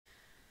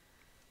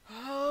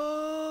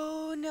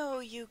know,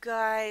 you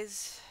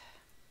guys,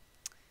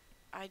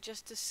 I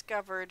just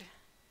discovered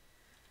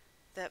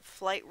that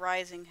Flight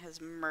Rising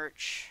has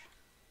merch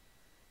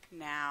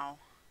now.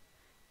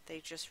 They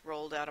just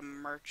rolled out a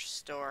merch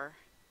store.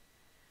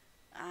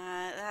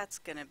 That's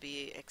gonna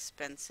be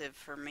expensive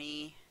for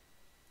me.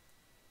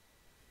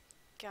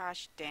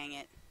 Gosh dang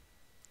it.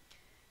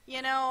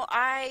 You know,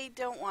 I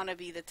don't want to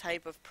be the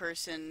type of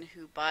person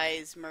who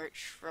buys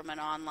merch from an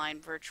online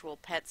virtual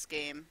pets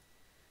game,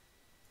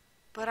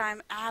 but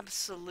I'm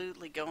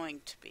absolutely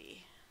going to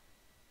be.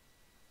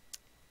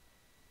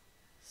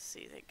 Let's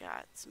see, they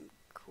got some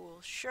cool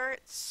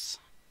shirts.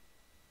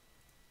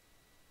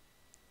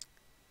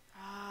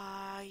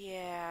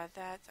 Yeah,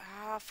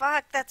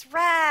 fuck, that's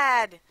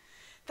rad!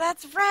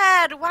 That's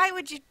rad! Why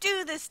would you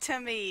do this to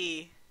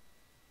me?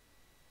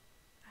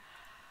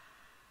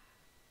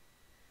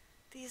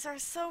 These are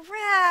so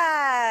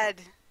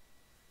rad!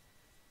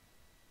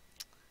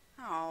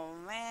 Oh,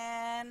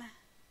 man.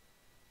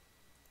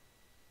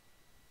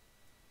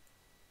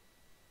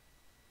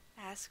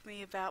 Ask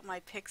me about my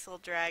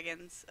pixel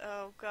dragons.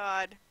 Oh,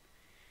 God.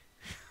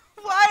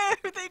 Why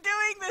are they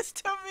doing this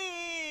to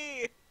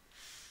me?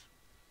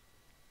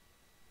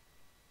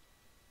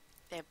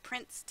 They have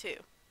prints, too.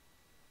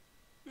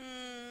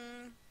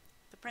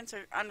 The prints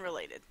are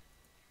unrelated.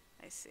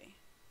 I see.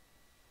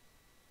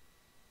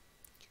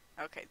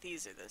 Okay,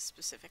 these are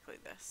specifically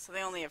this. So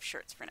they only have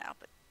shirts for now,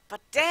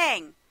 but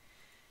dang!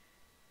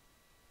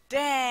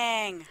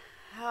 Dang!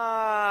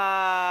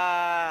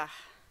 I'm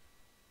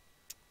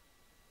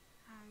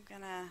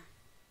gonna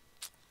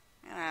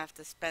have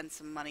to spend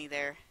some money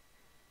there.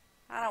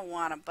 I don't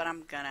wanna, but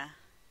I'm gonna.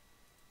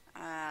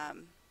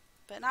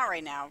 But not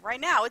right now.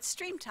 Right now, it's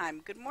stream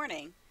time. Good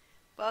morning.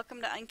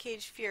 Welcome to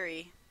UnKaged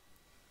Fury.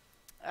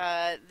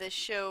 The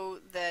show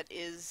that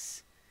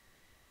is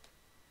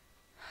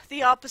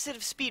the opposite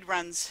of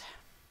speedruns.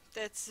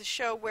 That's the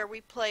show where we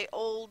play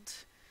old,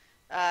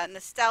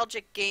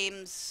 nostalgic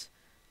games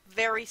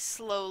very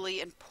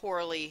slowly and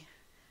poorly,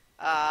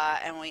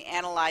 and we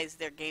analyze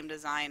their game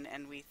design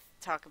and we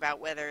talk about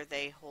whether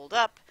they hold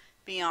up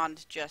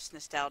beyond just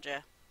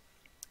nostalgia.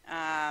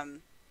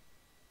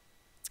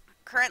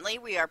 Currently,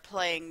 we are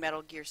playing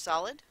Metal Gear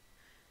Solid,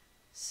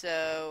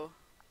 so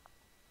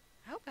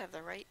I hope I have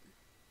the right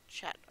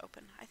chat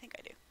open. I think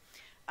I do.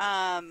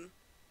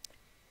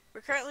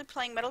 We're currently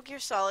playing Metal Gear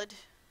Solid.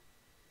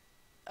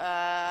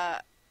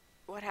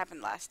 What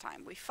happened last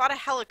time? We fought a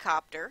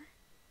helicopter,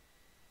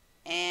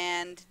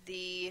 and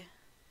the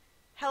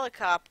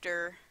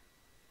helicopter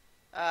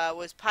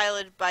was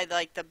piloted by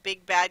like the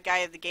big bad guy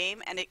of the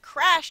game, and it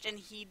crashed and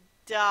he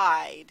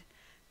died.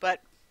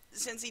 But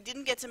since he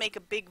didn't get to make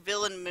a big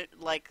villain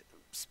like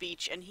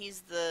speech, and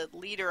he's the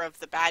leader of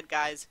the bad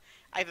guys,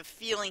 I have a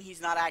feeling he's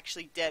not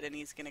actually dead and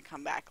he's gonna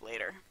come back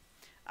later.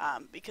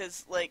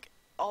 Because like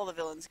all the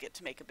villains get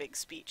to make a big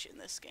speech in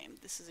this game.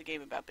 This is a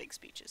game about big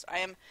speeches. I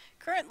am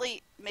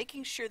currently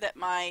making sure that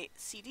my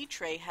CD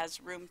tray has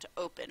room to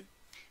open,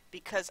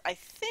 because I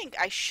think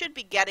I should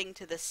be getting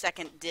to the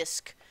second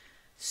disc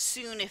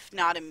soon, if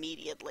not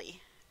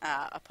immediately,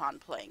 upon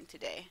playing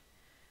today.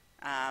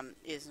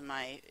 Is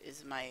my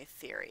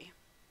theory.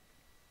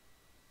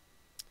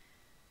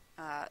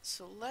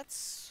 So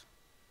let's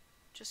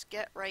just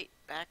get right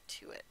back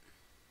to it.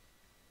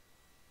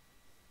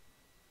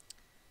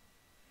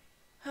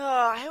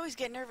 Oh, I always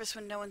get nervous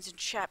when no one's in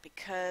chat,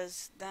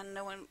 because then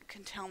no one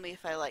can tell me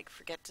if I like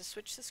forget to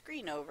switch the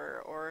screen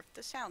over or if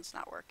the sound's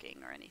not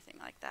working or anything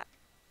like that.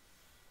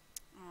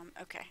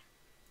 Okay.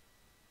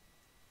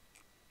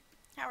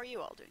 How are you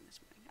all doing this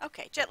morning?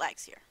 Okay, jet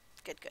lag's here.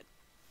 Good, good.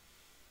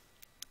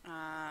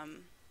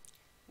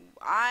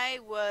 I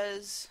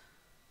was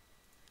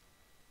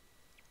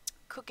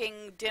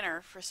cooking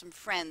dinner for some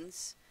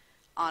friends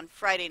on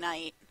Friday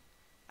night,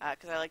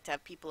 because I like to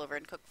have people over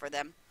and cook for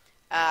them.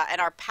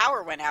 And our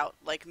power went out,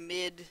 like,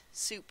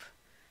 mid-soup,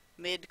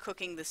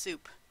 mid-cooking the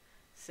soup.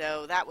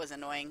 So that was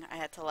annoying. I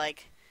had to,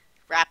 like,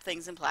 wrap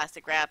things in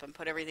plastic wrap and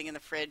put everything in the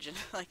fridge. And,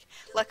 like,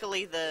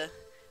 luckily the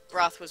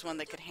broth was one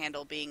that could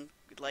handle being,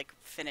 like,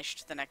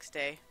 finished the next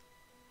day.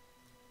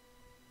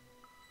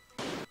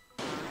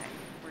 Alright,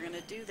 we're gonna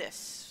do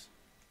this.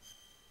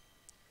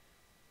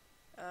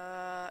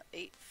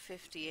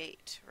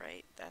 858,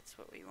 right? That's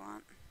what we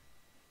want.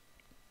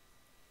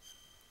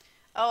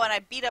 Oh, and I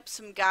beat up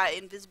some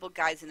invisible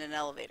guys in an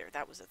elevator.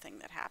 That was a thing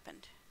that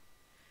happened.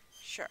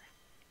 Sure.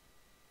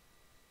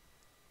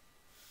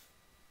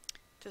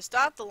 To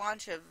stop the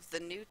launch of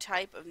the new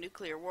type of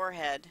nuclear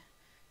warhead,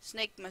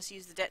 Snake must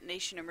use the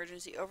detonation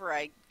emergency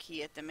override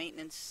key at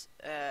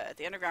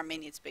the underground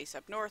maintenance base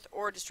up north,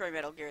 or destroy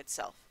Metal Gear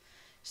itself.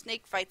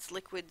 Snake fights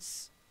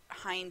Liquid's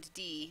Hind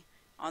D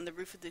on the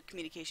roof of the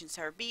Communications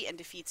Tower B and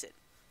defeats it.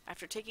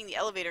 After taking the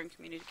elevator in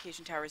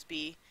Communication Towers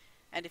B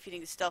and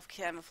defeating the stealth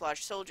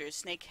camouflage soldiers,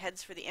 Snake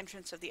heads for the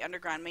entrance of the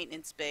underground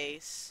maintenance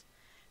base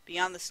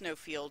beyond the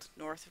snowfield,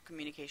 north of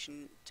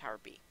Communication Tower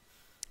B.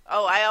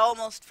 Oh, I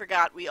almost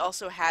forgot, we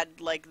also had,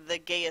 like, the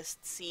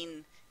gayest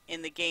scene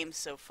in the game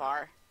so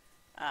far.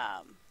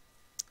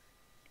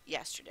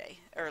 yesterday,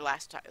 or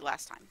last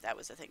time. That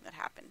was the thing that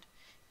happened.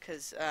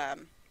 Because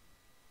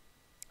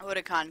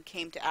Otakon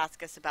came to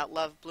ask us about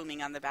love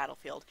blooming on the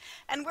battlefield.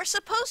 And we're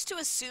supposed to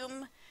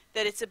assume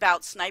that it's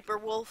about Sniper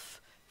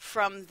Wolf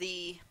from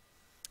the,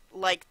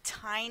 like,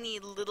 tiny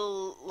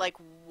little, like,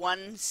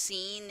 one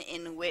scene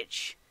in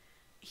which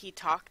he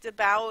talked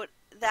about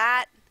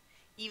that,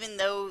 even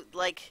though,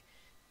 like,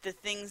 the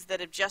things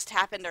that have just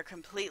happened are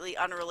completely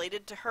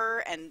unrelated to her,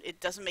 and it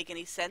doesn't make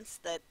any sense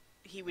that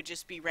he would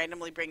just be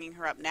randomly bringing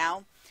her up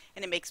now.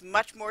 And it makes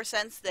much more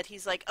sense that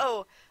he's like,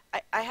 oh,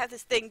 I have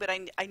this thing, but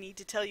I need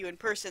to tell you in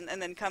person,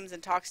 and then comes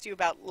and talks to you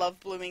about love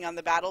blooming on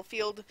the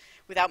battlefield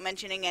without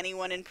mentioning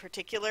anyone in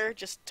particular,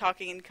 just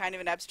talking in kind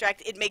of an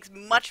abstract. It makes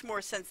much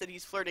more sense that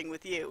he's flirting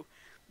with you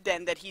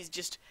than that he's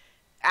just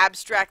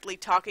abstractly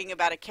talking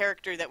about a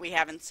character that we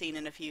haven't seen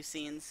in a few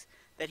scenes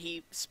that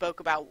he spoke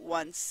about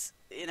once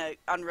in an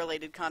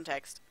unrelated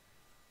context.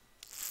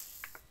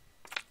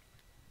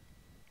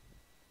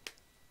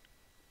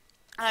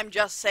 I'm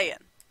just saying.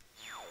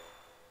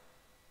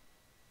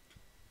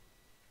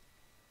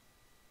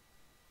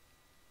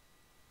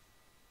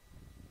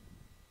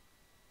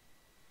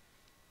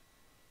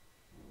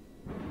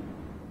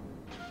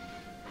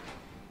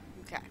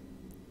 Okay.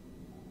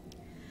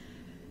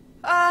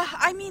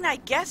 I mean, I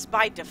guess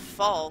by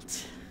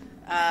default,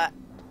 I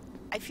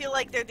feel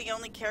like they're the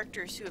only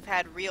characters who have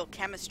had real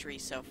chemistry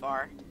so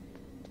far.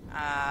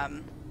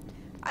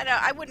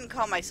 I wouldn't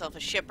call myself a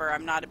shipper.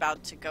 I'm not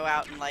about to go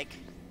out and, like,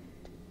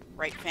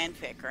 write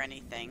fanfic or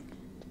anything.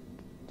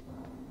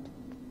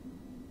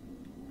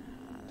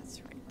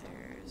 That's right,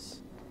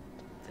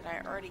 did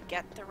I already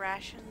get the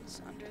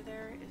rations under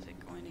there? Is it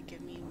going to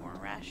give me more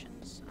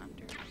rations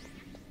under?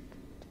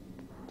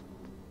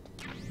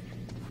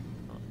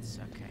 Bullets,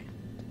 okay.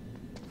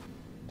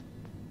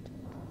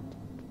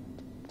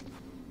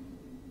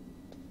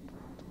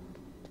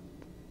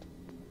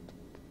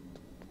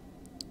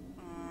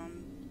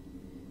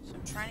 So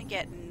I'm trying to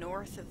get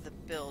north of the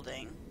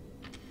building.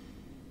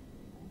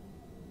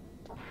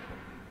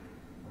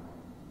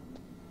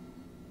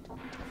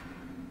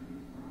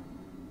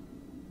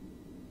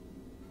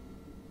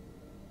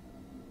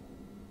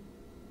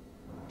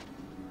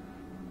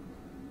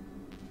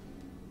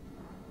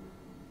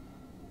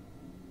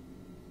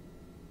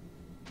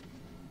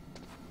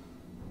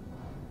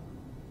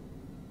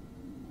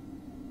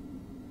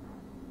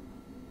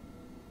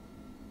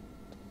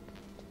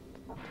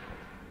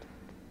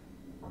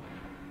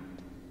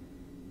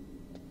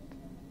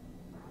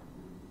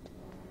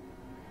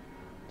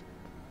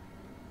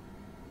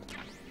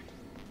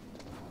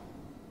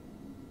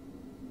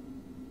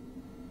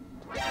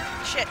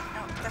 Shit,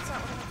 no, that's not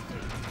what I meant to do.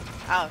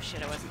 Oh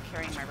shit, I wasn't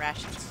carrying my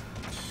rations.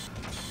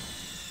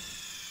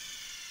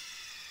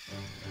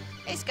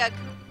 Hey, Skug.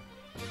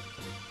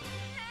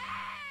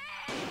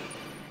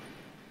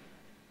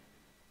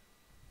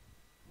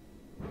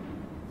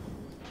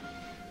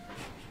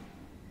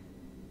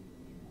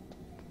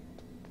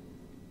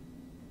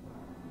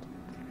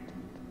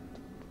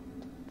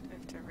 I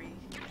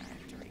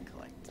have to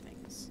recollect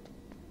things.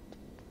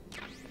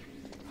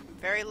 I'm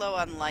very low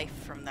on life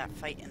from that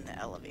fight in the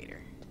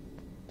elevator.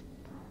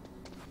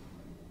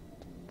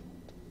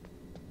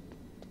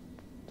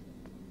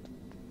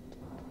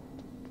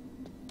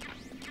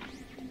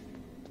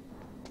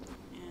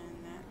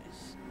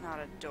 Not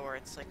a door,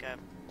 it's like a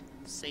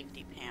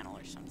safety panel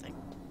or something.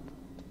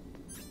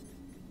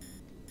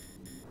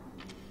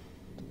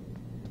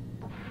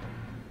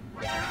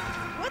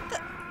 What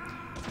the?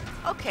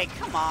 Okay,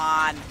 come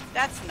on.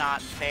 That's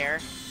not fair.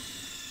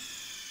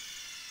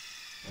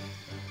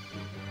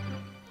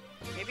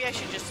 Maybe I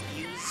should just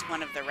use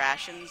one of the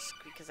rations,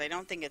 because I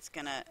don't think it's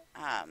gonna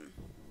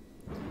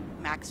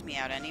max me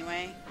out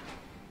anyway.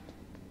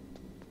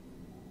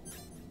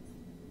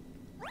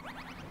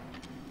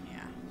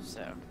 Yeah,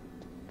 so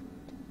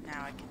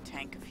now I can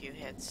tank a few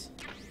hits.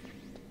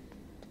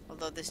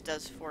 Although this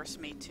does force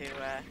me to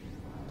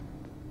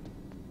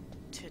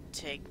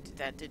take,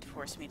 that did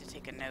force me to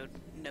take a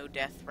no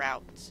death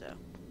route, so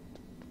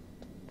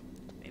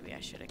maybe I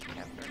should have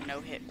kept, or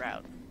no hit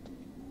route.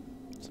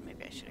 So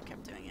maybe I should have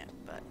kept doing it,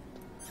 but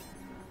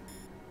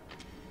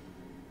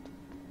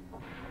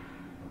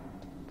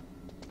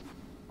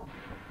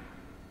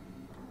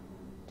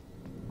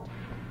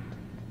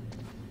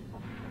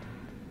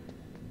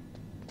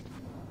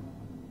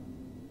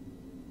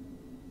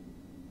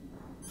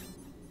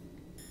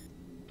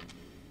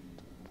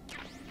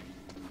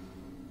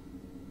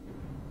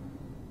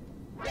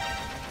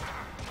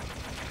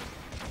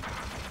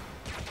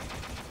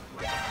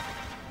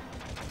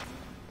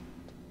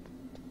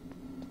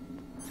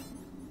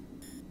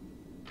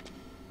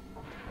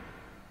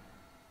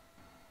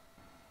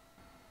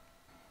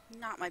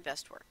not my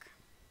best work.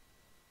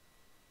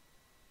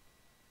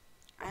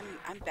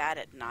 I'm bad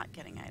at not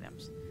getting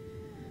items.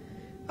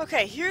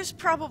 Okay, here's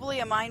probably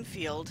a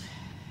minefield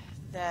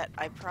that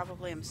I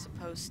probably am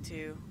supposed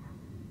to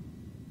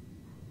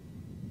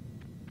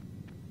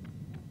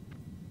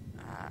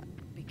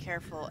be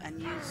careful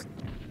and use.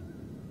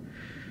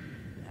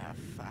 Oh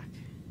fuck.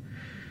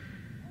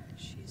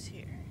 She's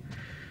here.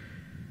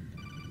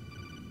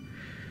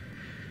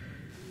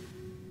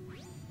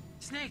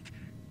 Snake,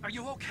 are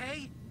you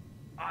okay?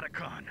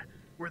 Otacon,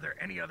 were there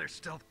any other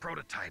stealth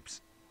prototypes?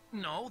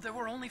 No, there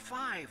were only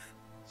 5.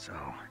 So,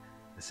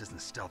 this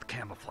isn't stealth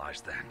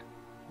camouflage then.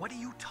 What are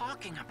you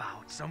talking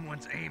about?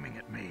 Someone's aiming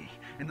at me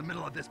in the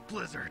middle of this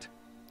blizzard.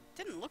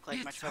 Didn't look like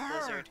It's much of a her.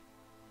 blizzard.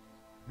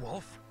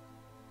 Wolf?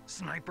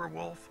 Sniper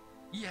Wolf?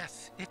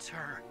 Yes, it's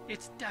her.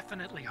 It's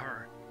definitely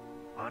her.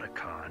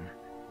 Otacon,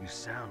 you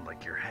sound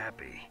like you're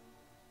happy.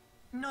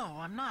 No,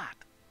 I'm not.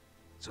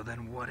 So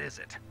then what is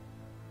it?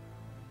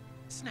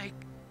 Snake,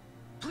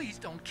 please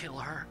don't kill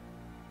her.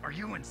 Are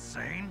you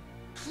insane?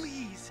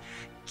 Please.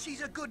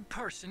 She's a good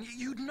person.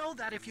 You'd know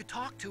that if you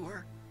talked to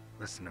her.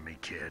 Listen to me,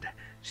 kid.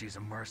 She's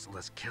a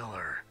merciless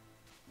killer.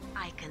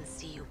 I can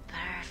see you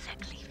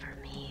perfectly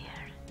from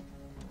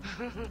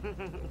here.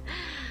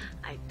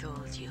 I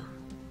told you,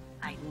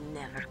 I'd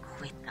never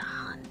quit the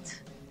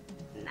hunt.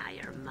 Now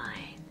you're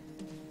mine.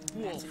 I have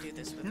Wolf, to do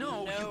this with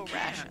no, no you can't.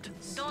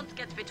 rations. Don't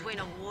get between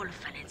a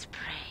wolf and its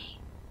prey.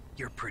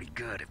 You're pretty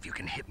good if you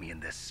can hit me in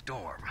this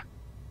storm.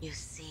 You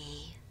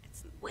see,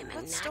 It's, women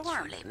what storm?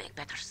 naturally make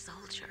better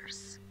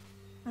soldiers.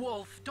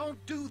 Wolf,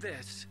 don't do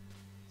this.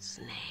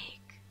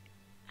 Snake,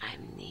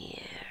 I'm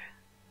near.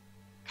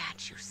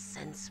 Can't you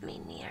sense me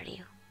near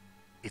you?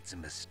 It's a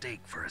mistake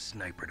for a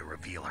sniper to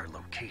reveal her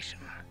location.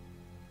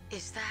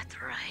 Is that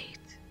right?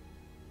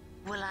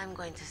 Well, I'm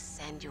going to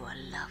send you a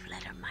love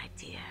letter, my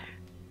dear.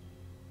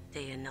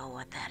 Do you know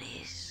what that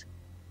is?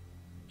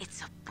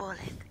 It's a bullet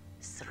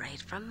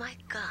straight from my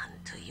gun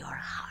to your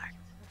heart.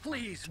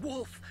 Please,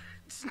 Wolf.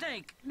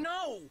 Snake,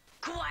 no!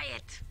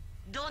 Quiet!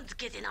 Don't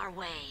get in our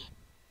way.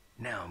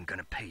 Now I'm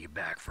gonna pay you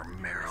back for This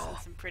Meryl.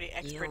 is some pretty You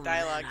expert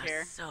dialogue men are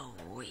here. so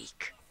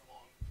weak.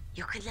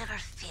 You can never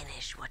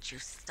finish what you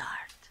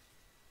start.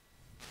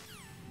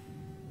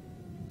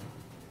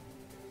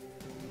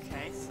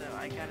 Okay, so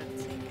I gotta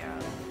take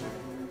out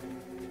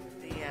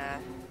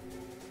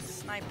the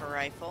sniper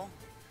rifle.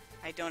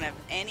 I don't have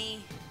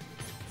any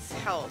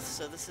health,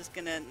 so this is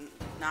gonna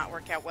not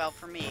work out well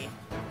for me.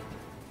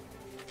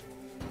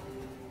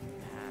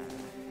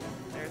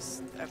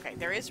 Okay,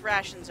 there is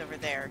rations over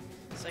there,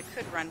 so I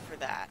could run for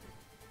that.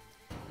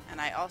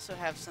 And I also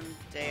have some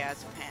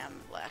diazepam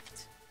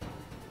left.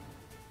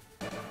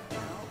 No,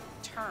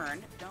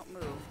 turn, don't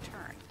move,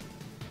 turn.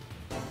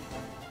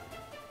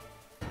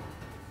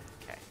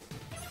 Okay.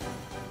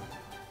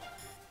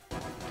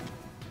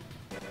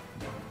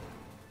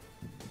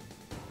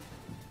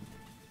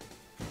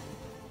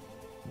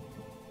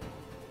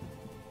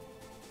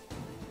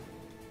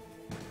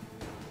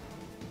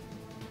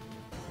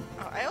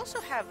 Oh, I also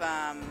have,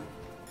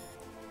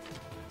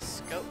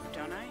 scope,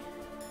 don't I?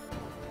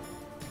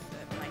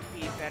 That might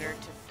be better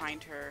to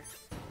find her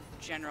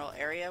general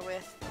area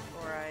with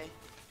before I...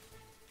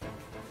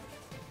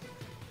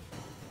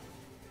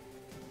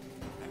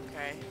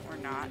 Okay, or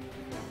not.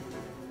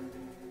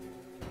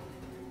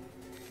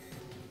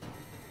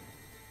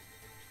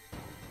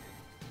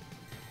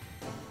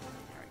 There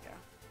we go.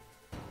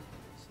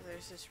 So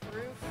there's this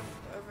roof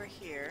over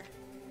here.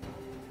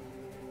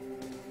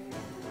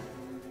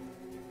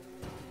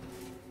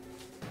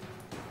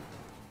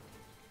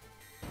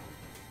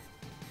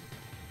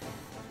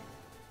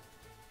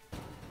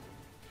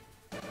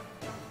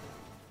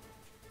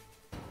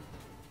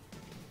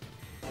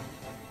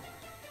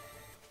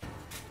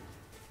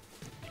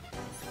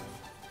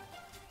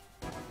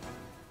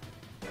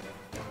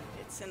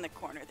 It's in the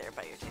corner there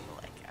by your table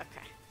leg.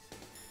 Okay.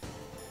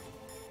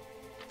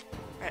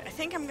 Right, I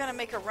think I'm gonna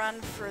make a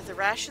run for the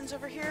rations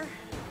over here.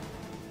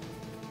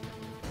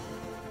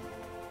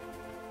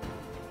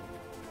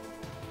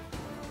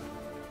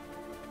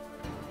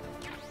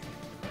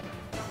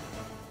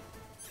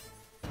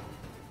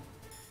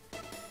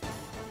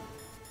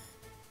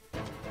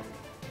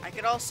 I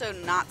could also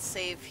not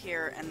save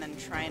here and then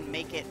try and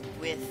make it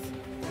with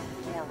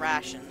more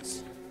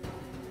rations.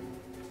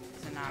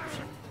 It's an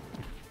option.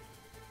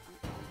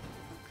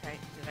 Okay,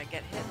 did I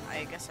get hit?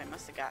 I guess I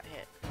must have got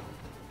hit.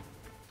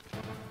 Oh,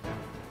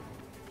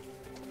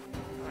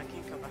 I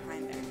can't go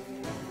behind there.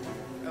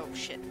 Oh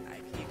shit, I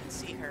can even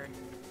see her.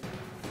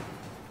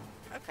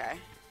 Okay.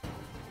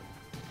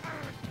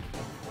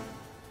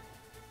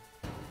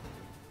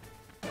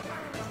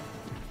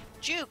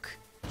 Juke!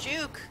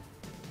 Juke!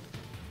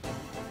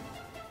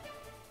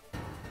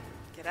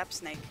 Get up,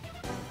 Snake.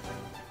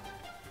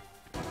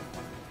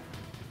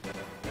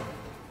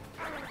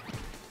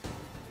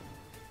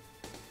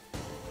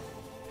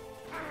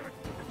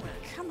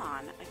 Come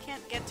on, I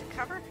can't get to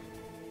cover?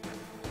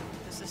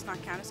 Does this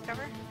not count as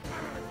cover?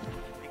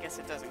 I guess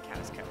it doesn't count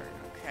as cover.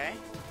 Okay.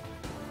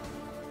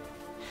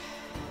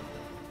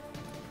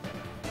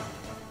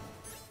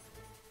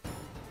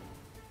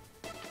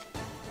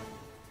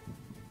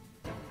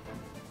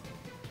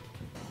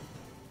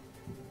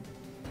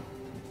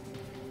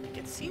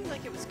 It seemed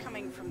like it was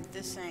coming from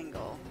this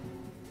angle.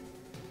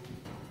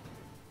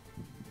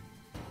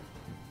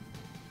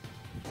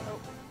 Oh,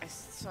 I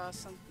saw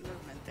some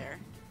movement there.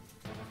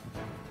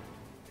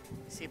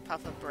 I see a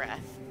puff of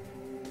breath.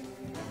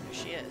 There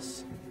she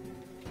is.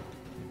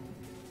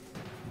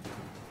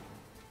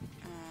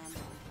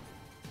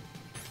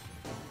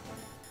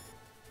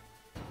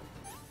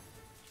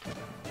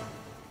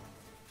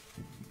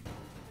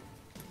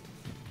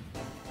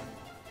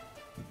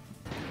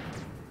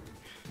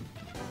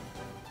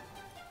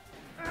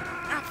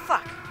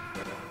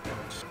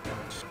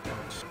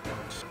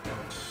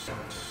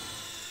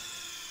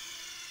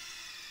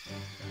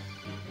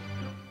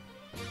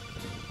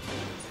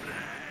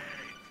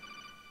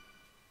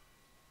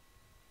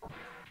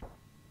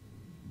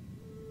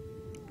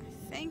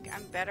 think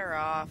I'm better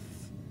off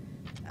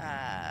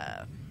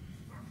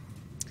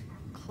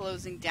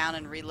closing down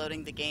and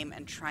reloading the game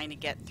and trying to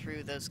get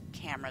through those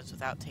cameras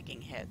without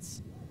taking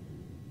hits.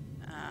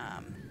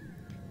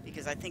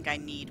 Because I think I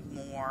need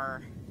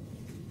more...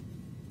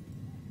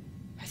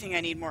 I think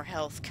I need more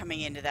health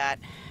coming into that,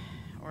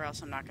 or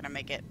else I'm not going to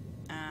make it.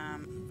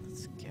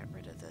 Let's get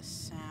rid of this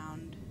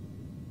sound.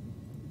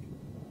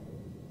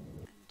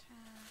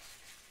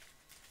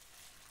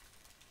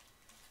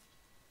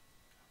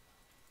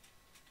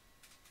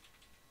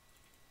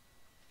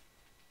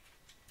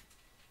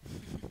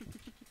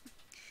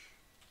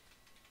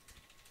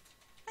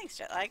 Thanks,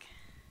 Jetlag.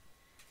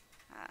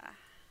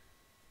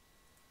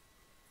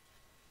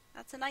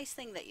 That's a nice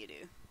thing that you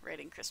do,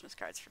 writing Christmas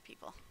cards for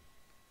people.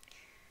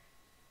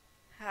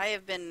 I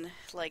have been,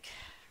 like,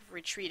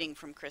 retreating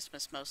from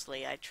Christmas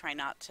mostly. I try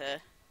not to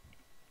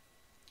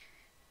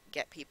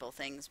get people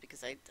things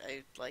because I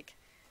like,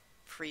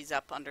 freeze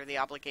up under the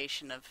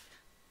obligation of,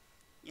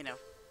 you know,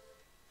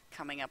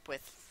 coming up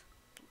with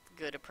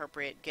good,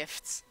 appropriate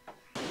gifts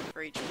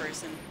for each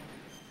person.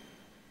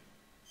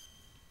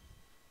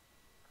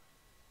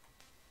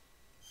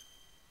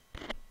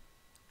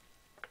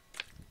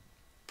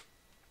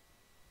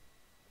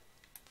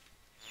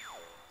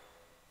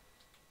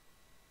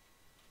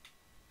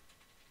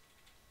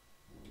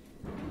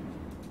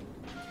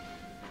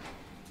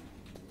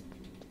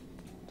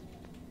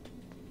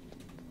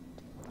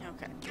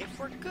 Okay, if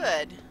we're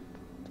good,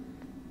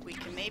 we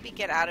can maybe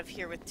get out of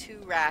here with 2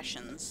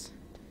 rations.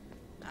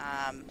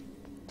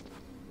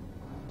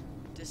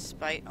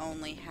 Despite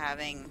only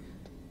having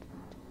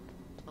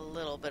a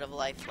little bit of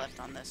life left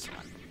on this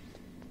one.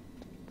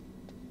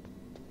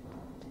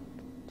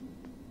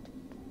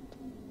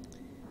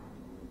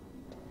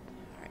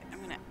 Alright,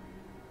 I'm gonna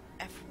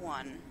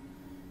F1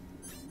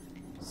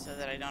 so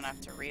that I don't have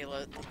to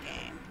reload the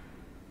game.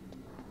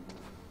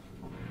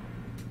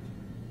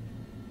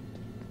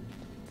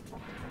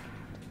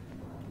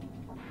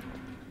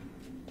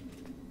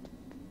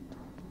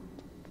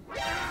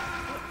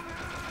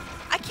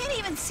 I can't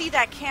even see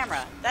that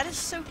camera. That is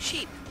so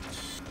cheap.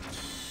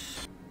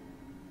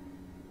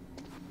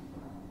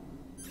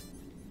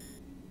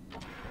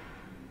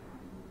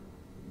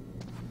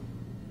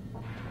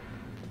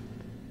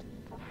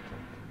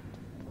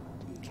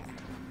 Okay.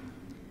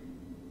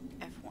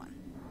 F1.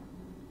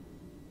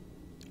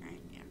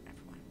 Alright, yeah,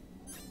 F1.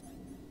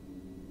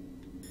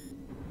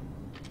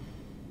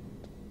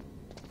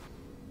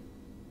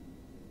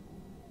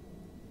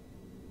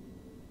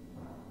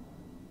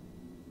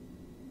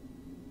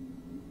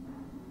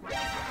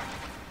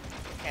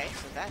 Okay,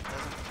 so that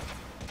doesn't...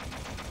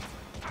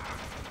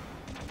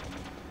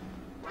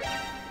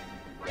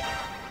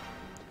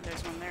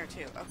 There's one there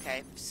too.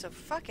 Okay, so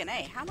fucking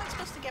A. How am I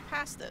supposed to get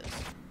past those?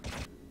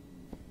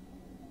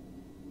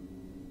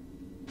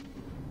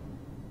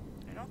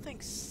 I don't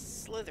think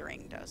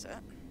slithering does it.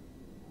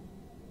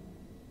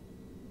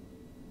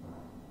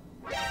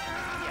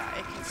 Yeah,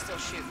 it can still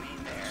shoot me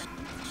there.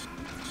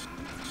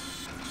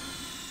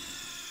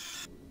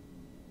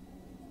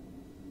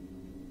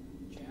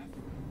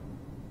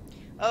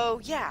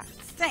 Oh, yeah.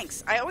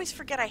 Thanks. I always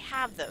forget I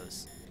have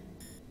those.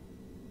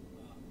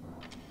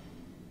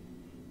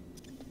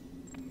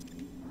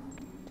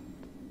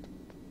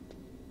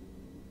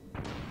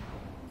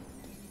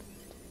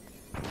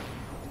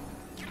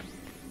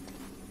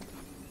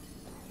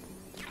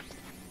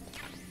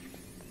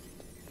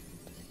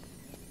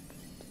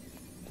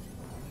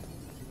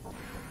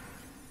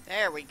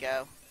 There we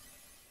go.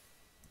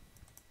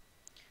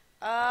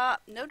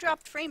 No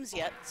dropped frames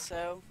yet,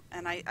 so...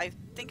 And I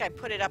think I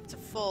put it up to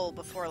full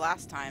before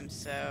last time,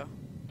 so...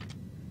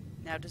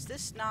 Now, does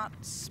this not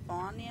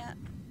spawn yet?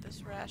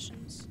 This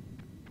rations?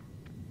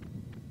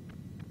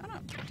 Oh no,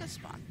 it does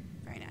spawn.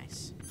 Very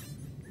nice.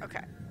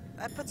 Okay,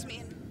 that puts me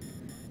in...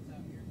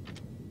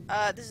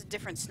 this is a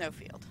different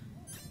snowfield.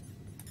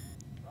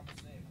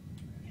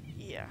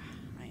 Yeah,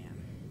 I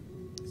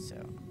am. So...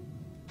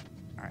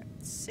 Alright,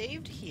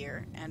 saved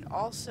here, and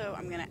also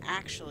I'm gonna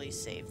actually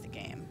save the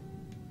game.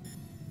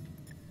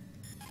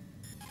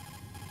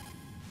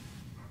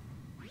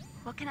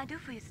 What can I do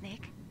for you,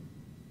 Snake?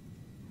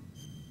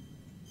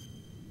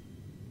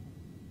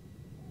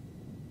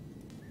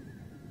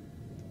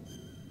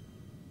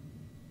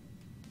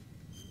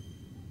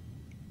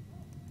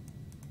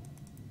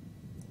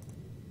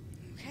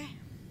 Okay.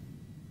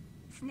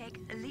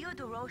 Snake, Leo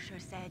DeRocher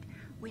said,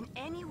 win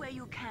any way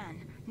you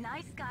can.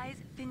 Nice guys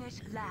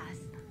finish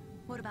last.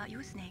 What about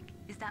you, Snake?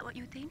 Is that what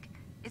you think?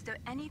 Is there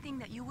anything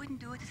that you wouldn't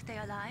do to stay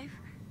alive?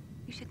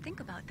 You should think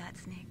about that,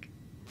 Snake.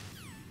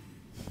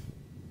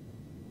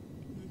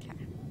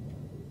 Okay.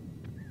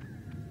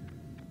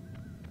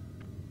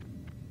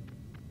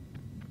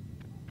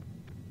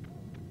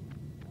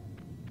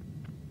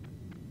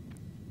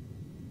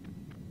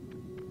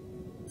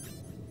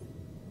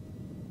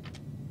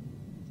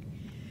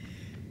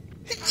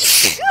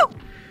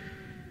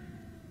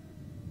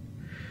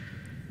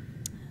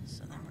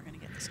 So then we're gonna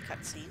get this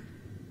cutscene.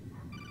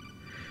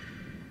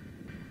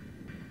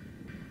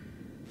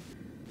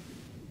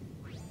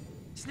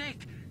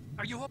 Snake,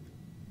 are you up?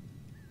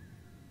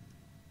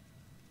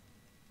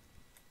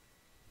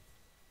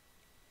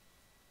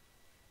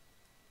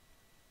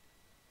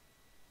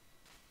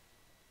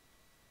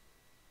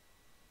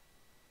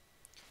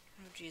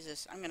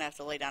 Jesus, I'm gonna have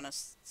to lay down a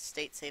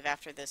state save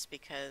after this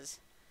because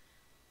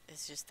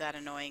it's just that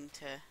annoying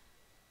to...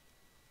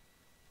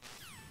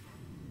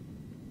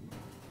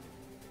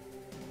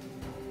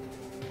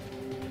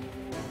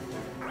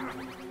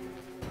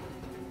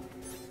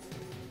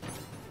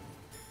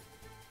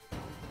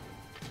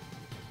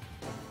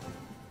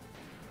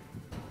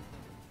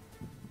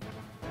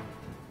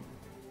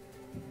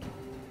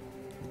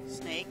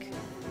 Snake,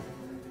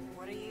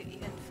 what are you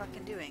even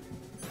fucking doing?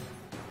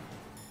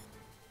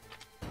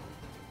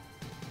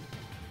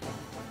 There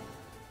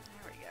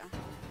we go.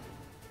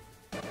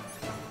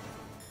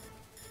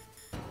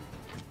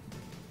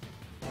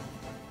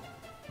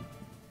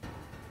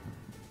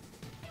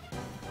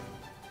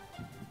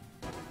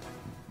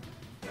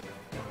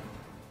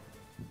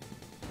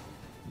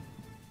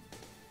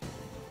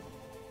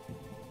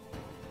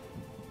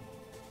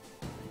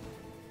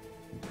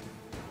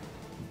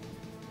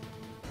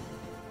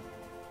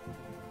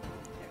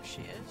 There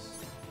she is.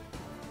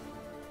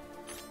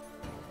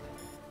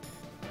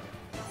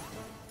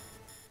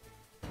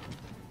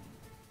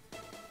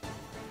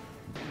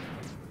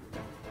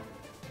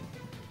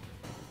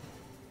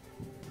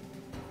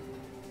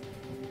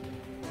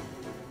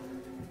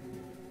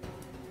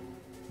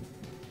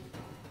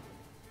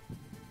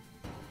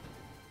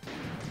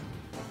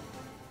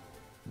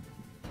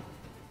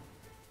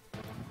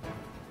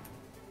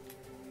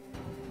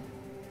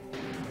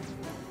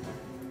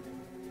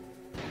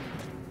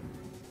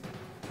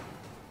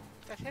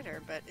 That hit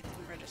her, but it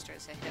didn't register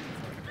as a hit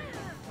for whatever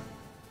reason.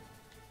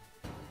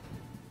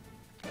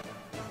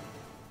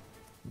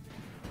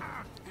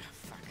 Oh,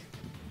 fuck.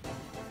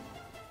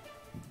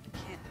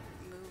 Can't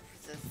move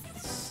the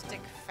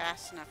stick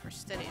fast enough or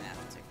steady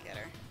enough to get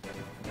her.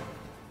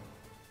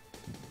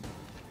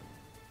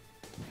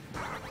 For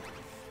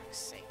fuck's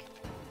sake.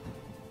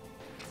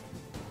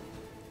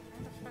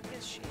 Where the fuck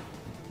is she?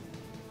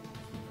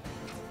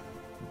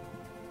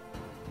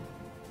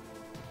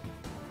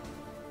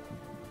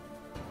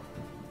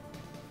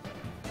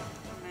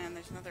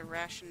 There's another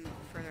ration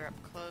further up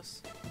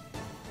close.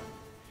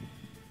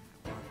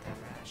 I want that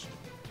ration.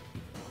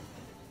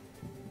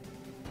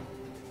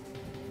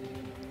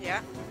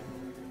 Yeah?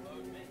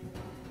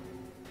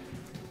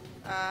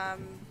 I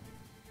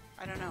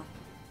don't know.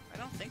 I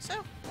don't think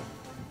so.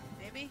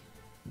 Maybe?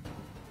 Did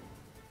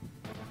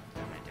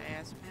my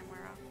diazepam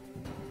wear off?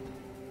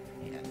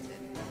 Yeah, it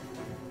did.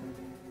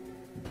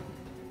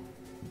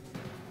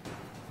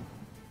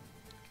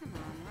 Come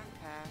on, run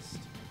past.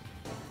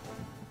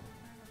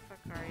 Where the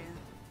fuck are you?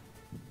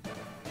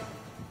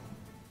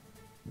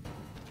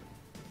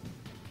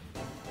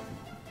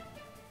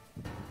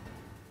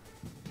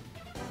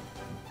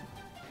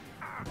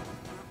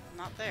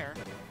 Not there.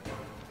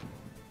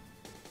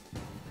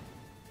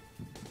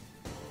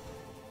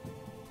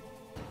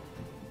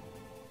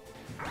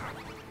 I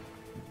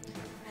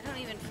don't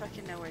even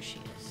fucking know where she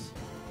is.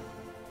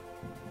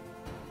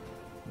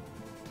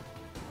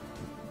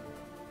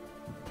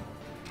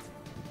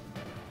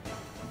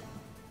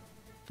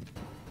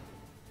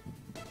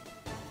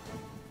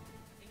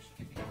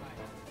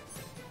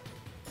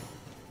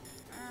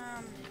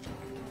 I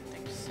don't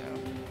think so.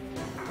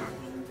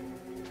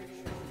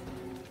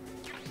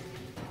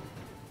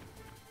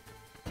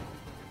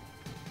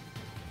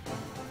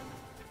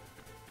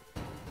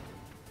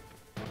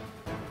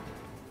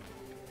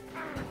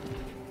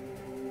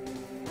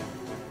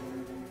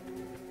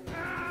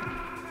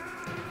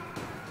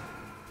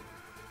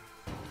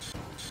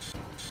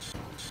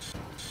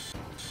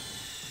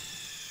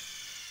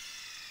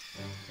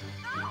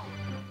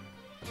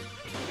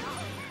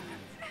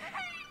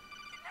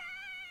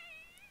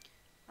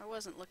 I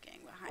wasn't looking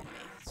behind me.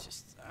 It's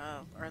just,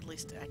 or at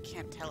least I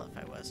can't tell if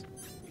I was.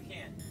 You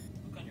can.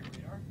 Look on your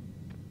radar.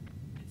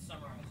 It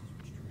summarizes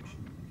which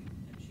direction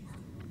and she's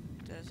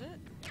doing. Does it?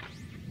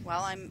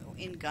 While I'm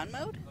in gun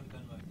mode? Go to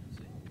gun mode and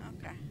see.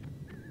 Okay.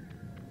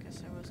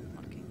 Guess I wasn't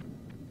looking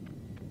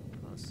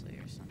closely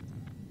or something.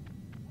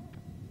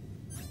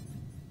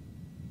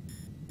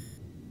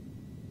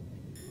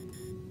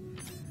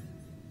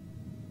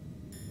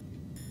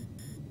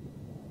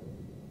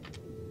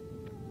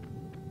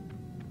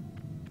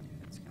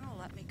 It's gonna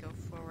let me go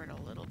forward a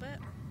little bit.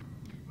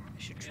 I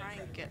should try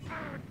and get...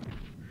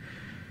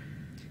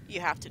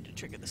 You have to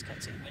trigger this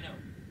cutscene. I know.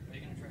 Are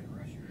you gonna try to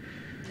rush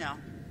her? No,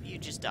 you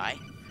just die.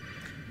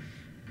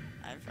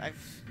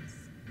 I've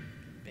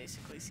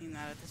basically seen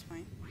that at this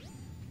point.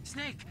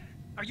 Snake,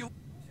 are you... So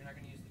you're not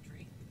gonna use the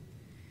tree?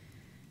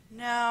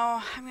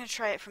 No, I'm gonna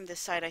try it from this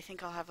side. I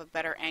think I'll have a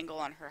better angle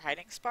on her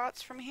hiding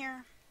spots from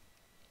here.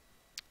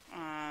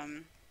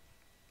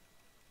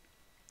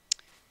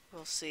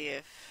 We'll see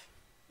if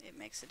it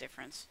makes a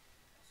difference.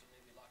 So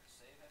maybe lock a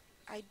save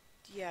after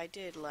this? Yeah, I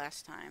did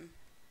last time,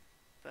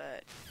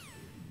 but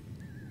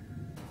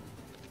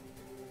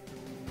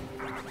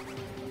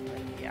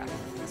yeah,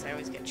 because I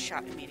always get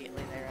shot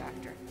immediately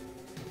thereafter.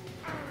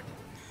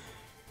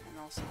 And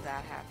also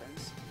that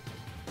happens.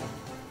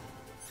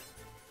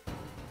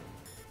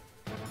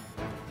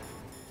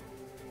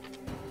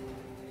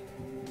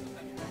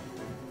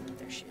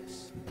 There she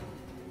is.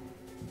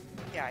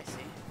 Yeah, I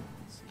see.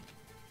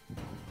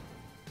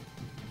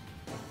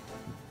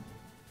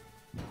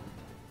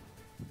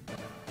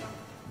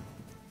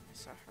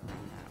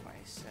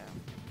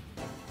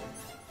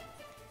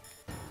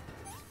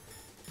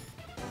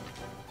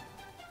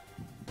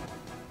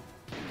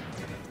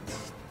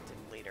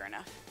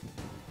 enough. Is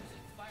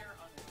it fire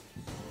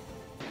unreleased?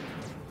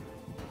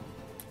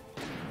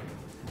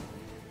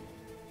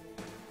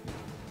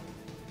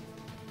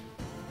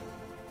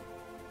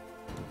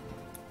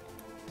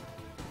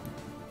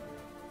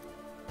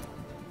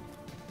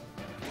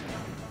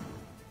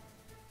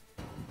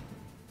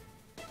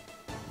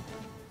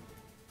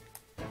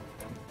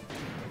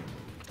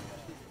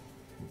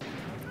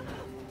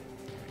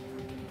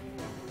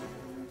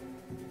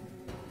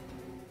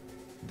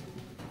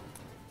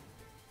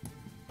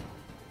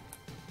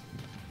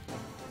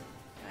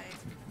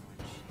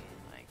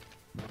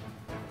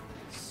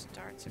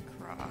 Starts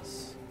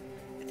across.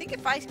 I think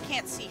if I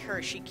can't see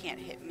her, she can't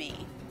hit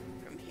me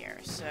from here,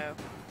 so...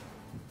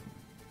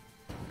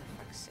 For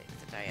fuck's sake,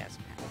 the diaz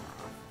panel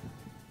off.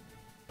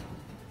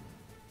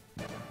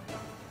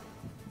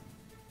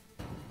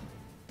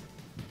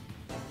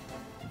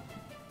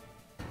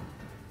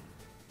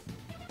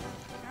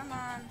 Come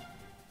on.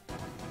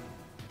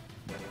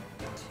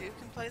 Two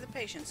can play the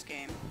patience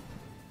game.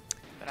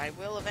 But I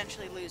will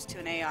eventually lose to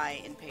an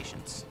AI in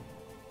patience.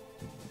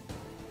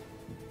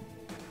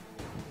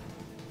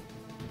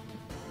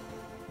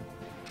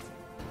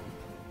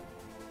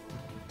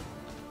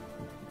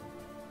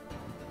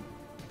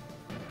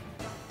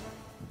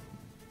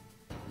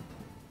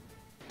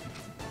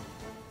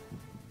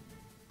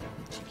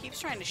 She keeps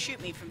trying to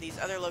shoot me from these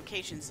other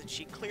locations that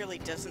she clearly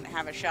doesn't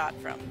have a shot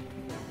from.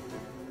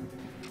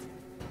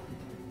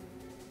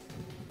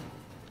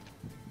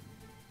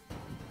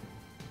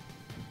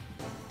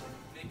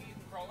 Maybe you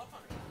can crawl up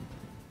under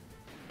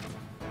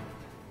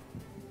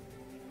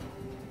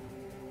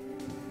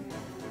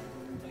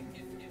that. Like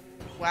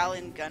if While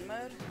in gun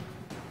mode?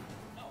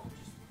 no,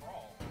 just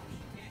crawl.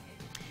 She can't hit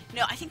you.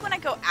 No, I think when I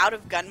go out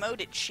of gun mode,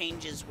 it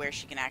changes where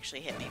she can actually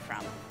hit me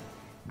from.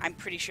 I'm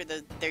pretty sure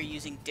that they're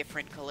using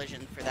different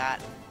collision for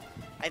that.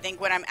 I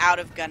think when I'm out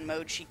of gun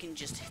mode, she can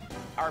just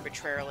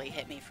arbitrarily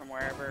hit me from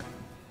wherever.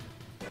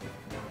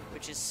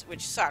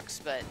 Which sucks,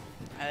 but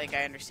I think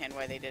I understand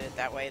why they did it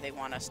that way. They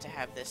want us to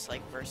have this,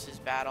 like, versus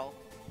battle.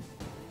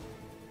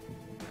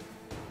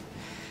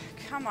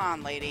 Come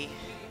on, lady.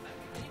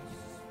 I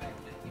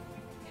suspect that if you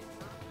hit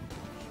her,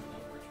 she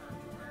will return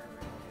to wherever.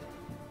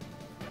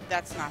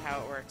 That's not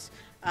how it works.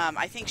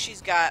 I think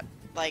she's got,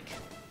 like,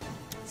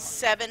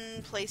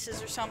 7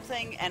 places or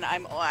something, and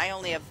I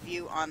only have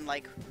view on,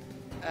 like,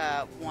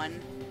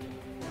 1.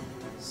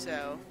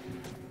 So,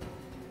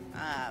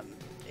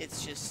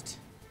 it's just...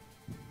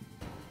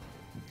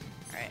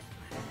 Alright.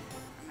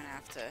 I'm gonna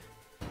have to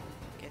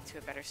get to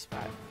a better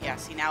spot. Yeah,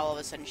 see, now all of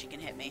a sudden she can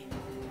hit me.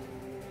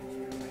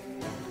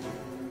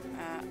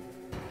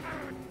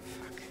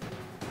 Fuck.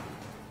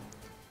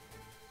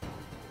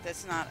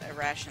 That's not a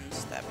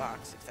rations, that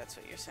box, if that's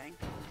what you're saying.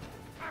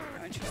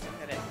 Oh, interesting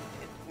that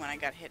when I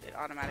got hit, it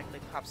automatically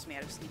pops me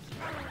out of sneaky.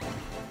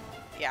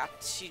 Yeah,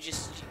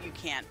 you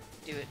can't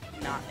do it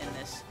not in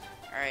this.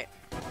 Alright,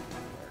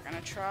 we're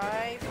gonna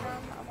try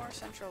from a more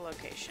central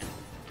location.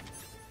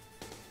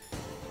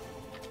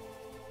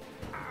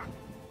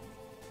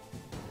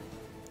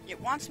 It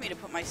wants me to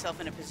put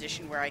myself in a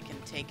position where I can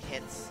take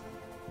hits,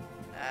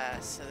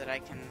 so that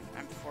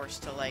I'm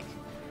forced to, like,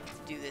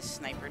 do this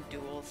sniper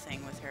duel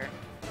thing with her.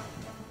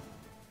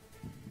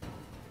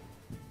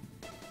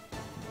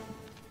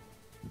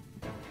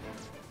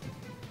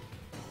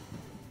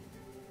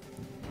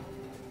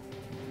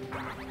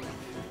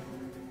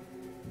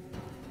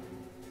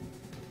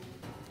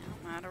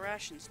 I'm out of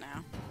rations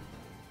now.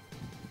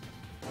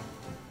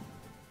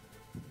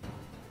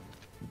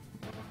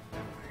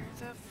 Where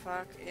the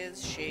fuck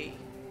is she?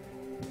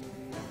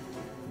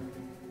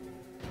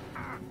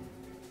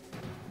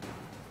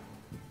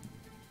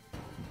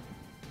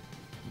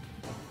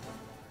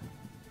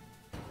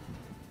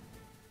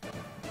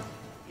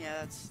 Yeah,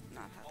 that's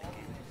not how the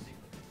game is.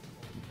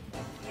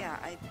 Yeah,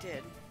 I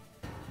did.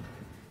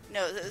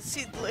 No,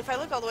 see, if I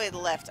look all the way to the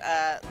left,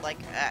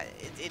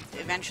 it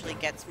eventually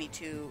gets me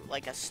to,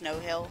 like, a snow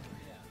hill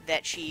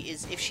that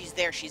if she's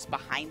there, she's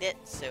behind it,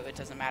 so it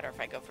doesn't matter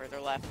if I go further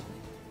left.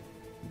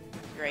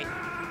 Great.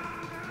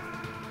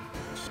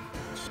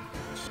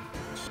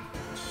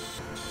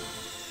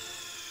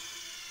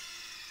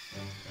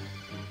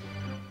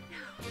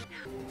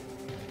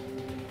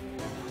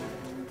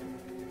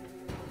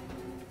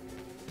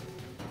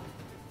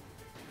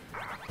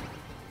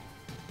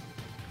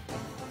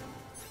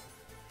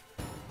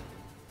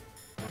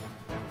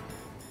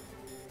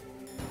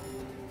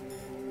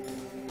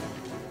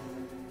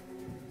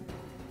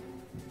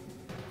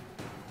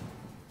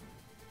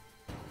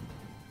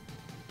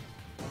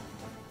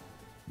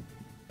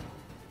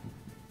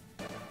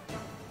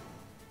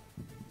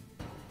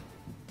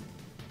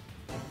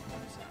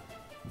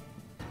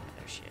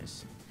 She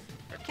is.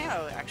 Her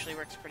camo actually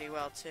works pretty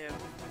well too.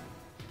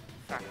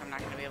 Fuck, I'm not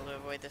gonna be able to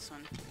avoid this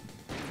one.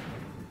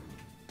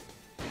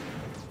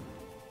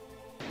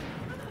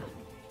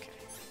 Okay.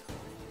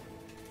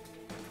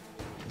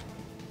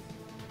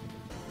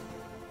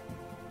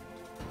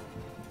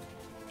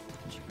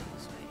 Should go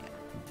this way, yeah.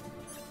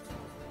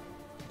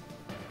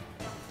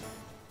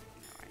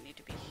 No, I need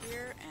to be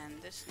here,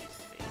 and this needs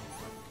to be.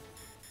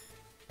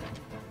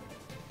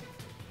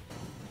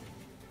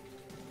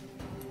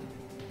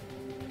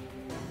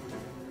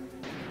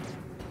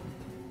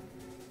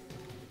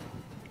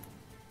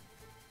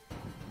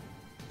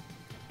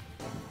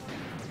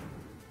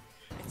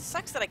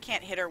 sucks that I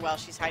can't hit her while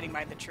she's hiding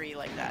by the tree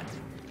like that.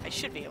 I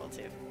should be able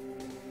to.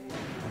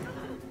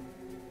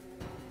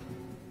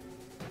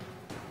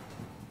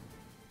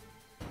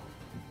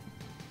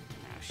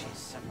 Now she's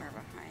somewhere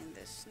behind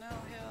this snow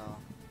hill.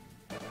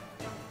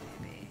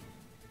 Maybe.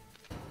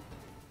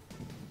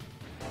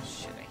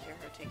 Should I hear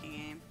her taking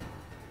aim?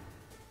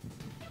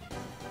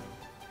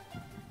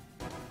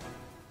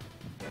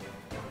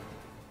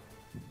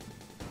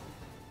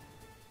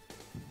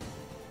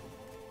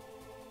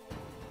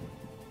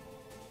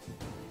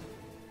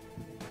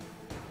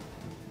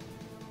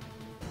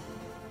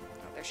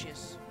 There she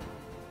is.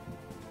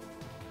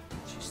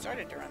 She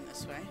started to run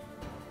this way.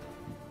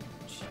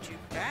 She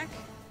juke back.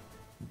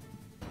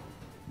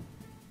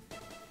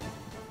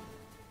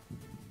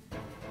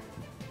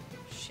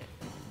 Shit.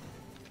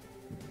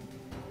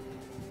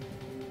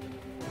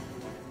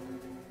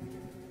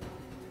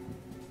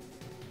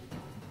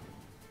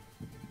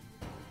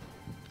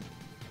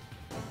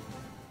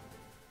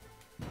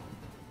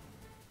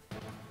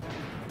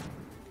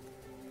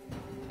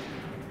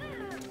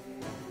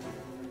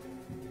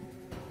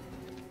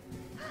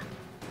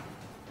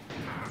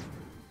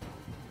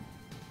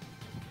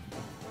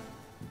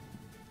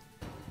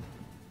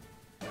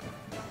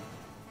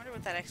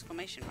 What that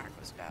exclamation mark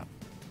was about.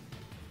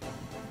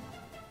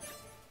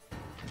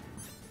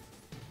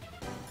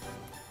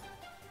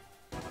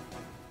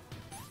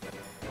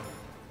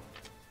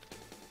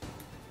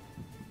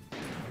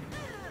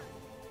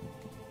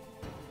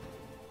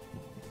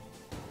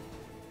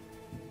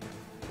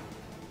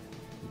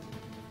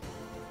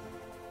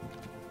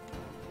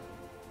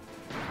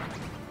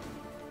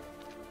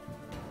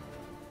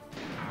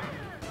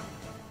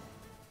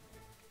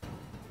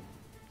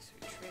 So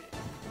we traded.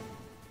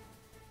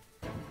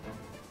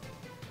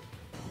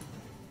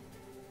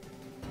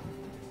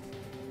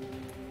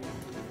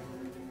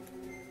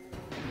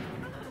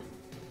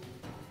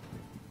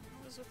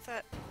 With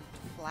that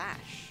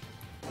flash.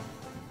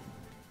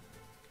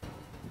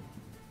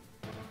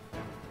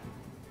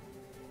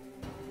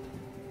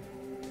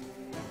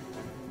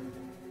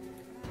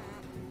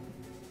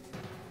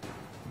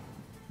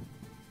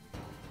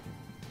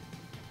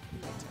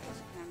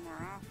 More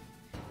off.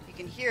 You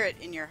can hear it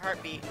in your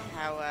heartbeat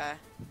how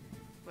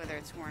whether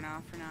it's worn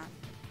off or not.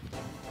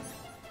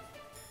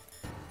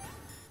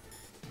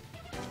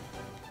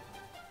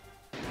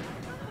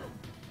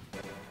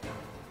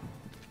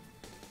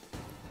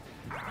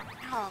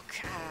 Oh,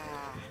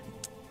 God.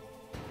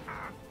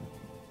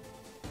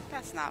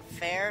 That's not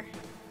fair.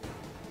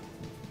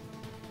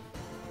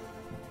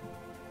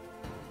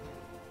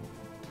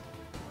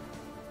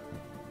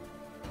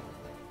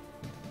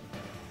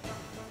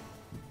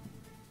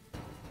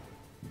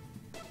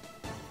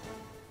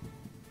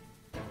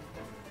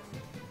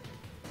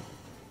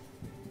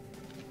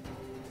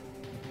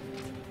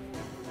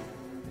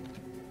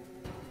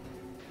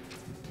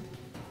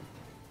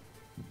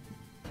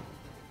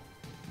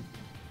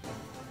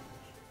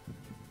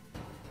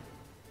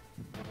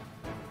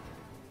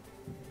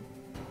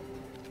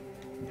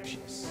 There she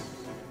is.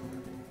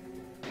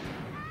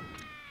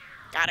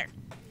 Got her.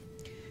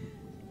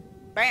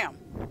 Bam.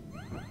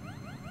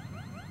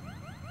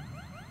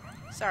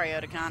 Sorry,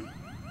 Otakon.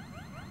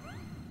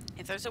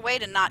 If there's a way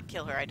to not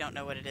kill her, I don't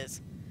know what it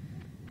is.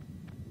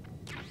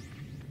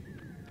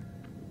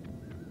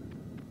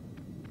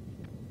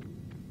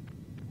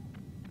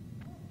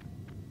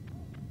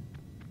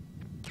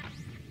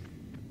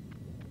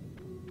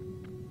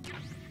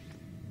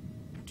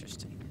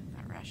 Interesting.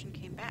 That ration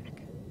came back.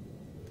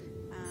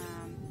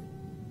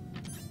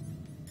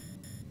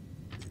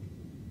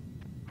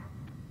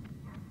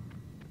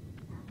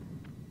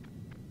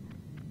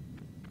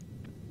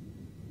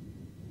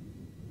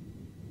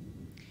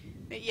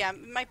 Yeah,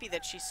 it might be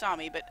that she saw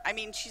me, but I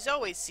mean, she's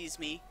always sees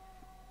me.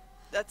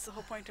 That's the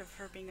whole point of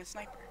her being a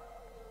sniper.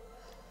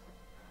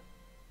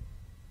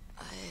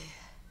 I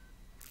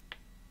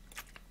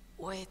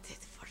waited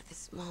for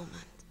this moment.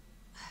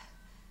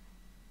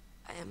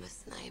 I am a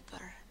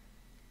sniper.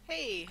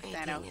 Hey, Waiting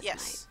Thano. is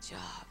Yes, my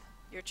job.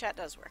 your chat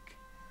does work.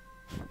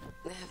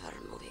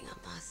 Never moving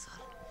a muscle.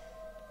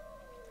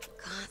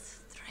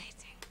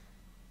 Concentrating.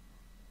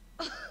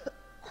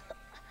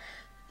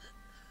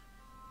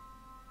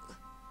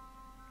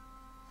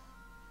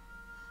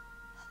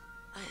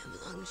 I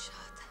am long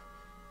shot.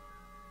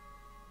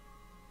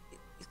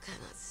 You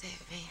cannot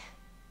save me.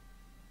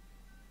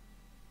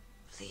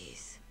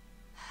 Please.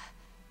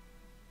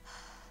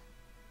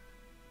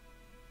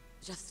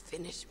 Just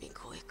finish me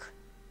quick.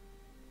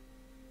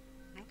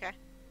 Okay.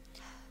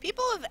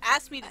 People have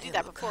asked me to I do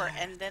that am before, Kurt.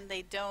 and then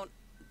they don't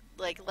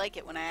like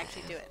it when I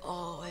actually do it. I've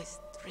always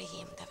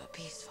dreamed of a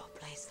peaceful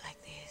place like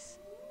this.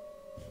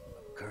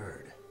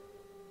 Kurd.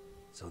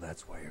 So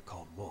that's why you're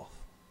called Wolf.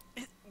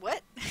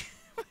 What?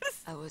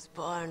 I was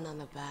born on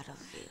the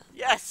battlefield.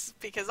 Yes,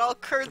 because all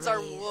Kurds are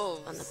Raised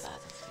wolves. on the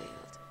battlefield.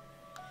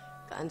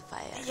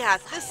 Gunfire, Yeah,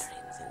 and this-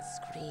 firings and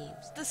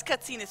screams. This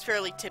cutscene is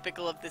fairly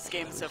typical of this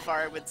game so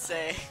far, I would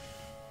say.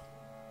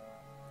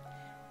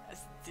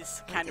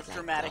 This kind of Hunted like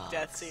dramatic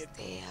death dogs, scene.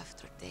 Day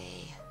after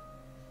day.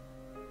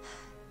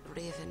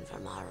 driven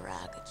from our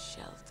ragged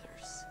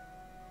shelters.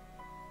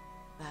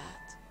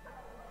 That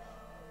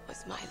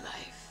was my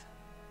life.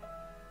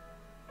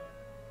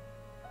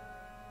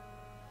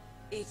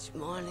 Each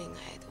morning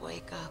I'd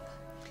wake up.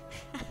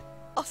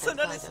 Also and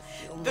find notice a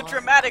few the more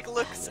dramatic of my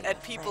looks family at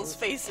or people's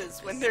friends faces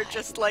dead when they're beside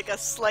just me. like a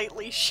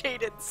slightly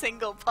shaded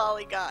single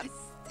polygon.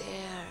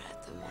 Stare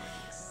at the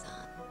morning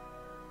sun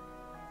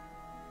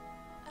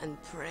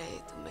and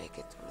pray to make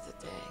it through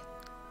the day.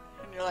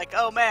 And you're like,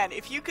 oh man,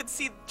 if you could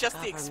see just the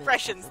Governments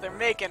expressions of the they're world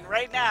making turn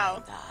right a now,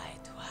 blind eye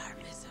to our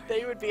misery.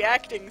 they would be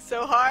acting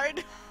so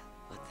hard.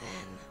 But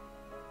then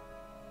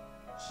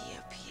he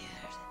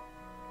appeared.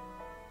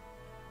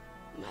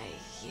 My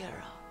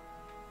hero.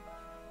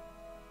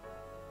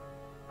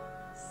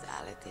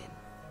 Saladin.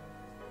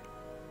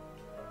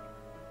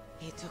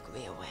 He took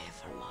me away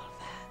from all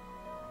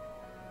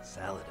that.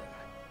 Saladin?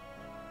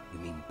 You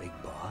mean Big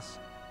Boss?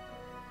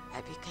 I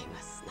became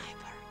a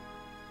sniper.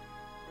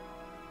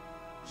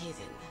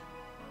 Hidden.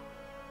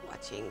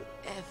 Watching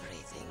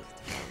everything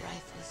through a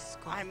rifle's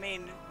scope. I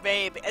mean,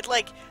 babe, it,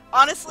 like,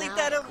 honestly, Now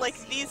that I could like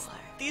see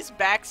these war.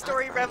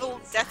 backstory Not from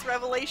the death inside,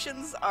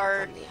 revelations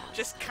are from the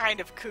just outside. kind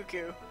of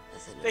cuckoo.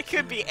 As an They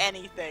could be observer,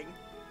 anything.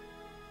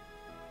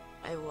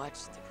 I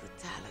watched the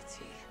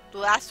brutality, The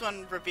last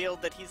one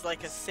revealed that he's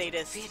like a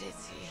sadist,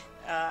 stupidity.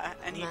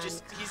 and he's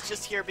just Mankind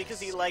here because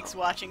he has likes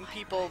stolen watching my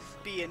people rifle.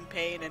 be in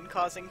pain and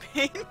causing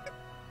pain.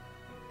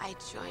 I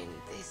joined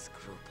this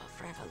group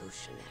of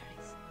revolutionaries.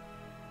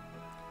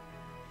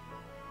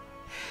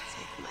 To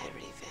take my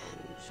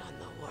revenge on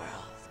the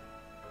world.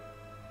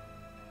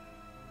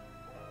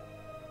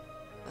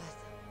 But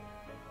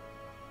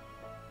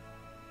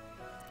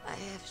I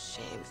have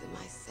shamed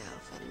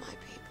myself and my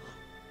people.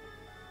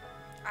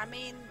 I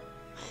mean,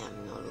 I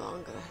am no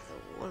longer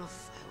the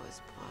wolf I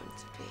was born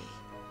to be.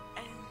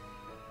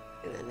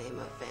 In the name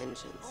of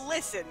vengeance,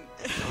 listen,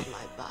 I sold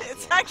my body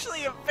it's and my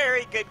actually a soul.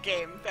 very good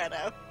game,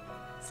 Benno,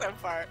 so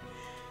far.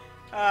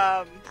 Now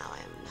I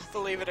am nothing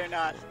Believe it or more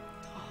not. than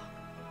a dog.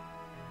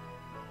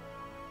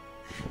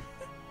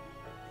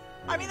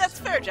 I mean, Wolves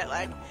that's are fair, noble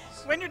Jetlag.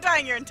 animals. When you're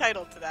dying, you're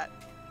entitled to that.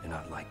 They're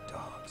not like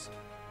dogs.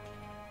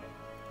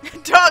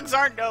 Dogs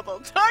aren't noble.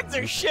 Dogs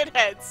are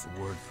shitheads.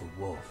 The word for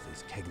wolf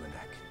is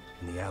Keglanek,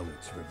 and the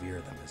Aluts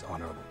revere them as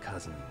honorable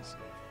cousins.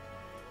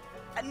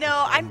 No, They're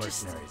I'm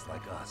just... mercenaries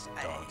like us,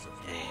 dogs of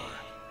war.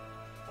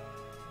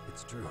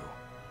 It's true.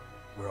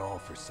 We're all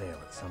for sale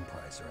at some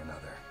price or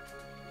another.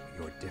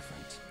 But you're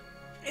different.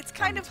 It's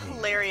kind of Untamed,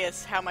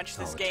 hilarious how much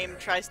this game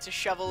solitary. tries to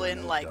shovel You're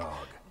in, no like,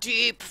 dog.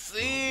 deep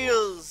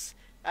feels,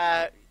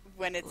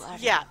 when it's... Blood.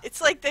 Yeah, it's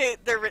like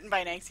they're written by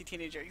an angsty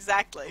teenager, Are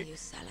exactly. you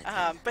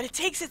Saladin? But it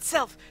takes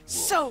itself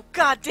so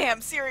goddamn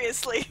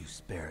seriously. You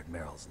spared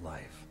Meryl's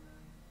life.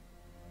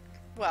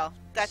 Well,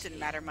 that didn't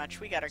matter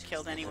much. We got her Just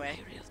killed an anyway.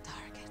 imperial target.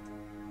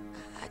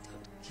 I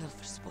don't kill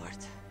for sport.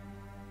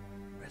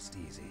 Rest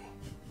easy.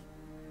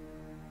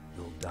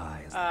 You'll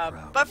die as the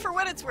proud But for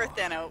what wolf it's you worth, are.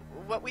 Dano,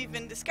 what we've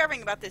been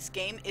discovering about this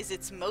game is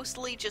it's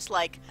mostly just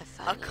like I a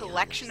finally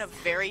collection of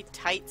understand. very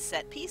tight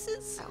set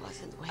pieces, I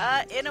wasn't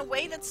waiting. in a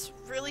way that's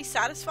really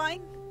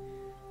satisfying.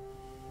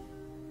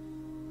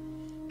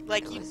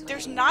 Like,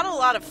 there's not a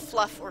lot of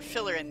fluff or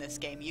filler in this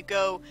game.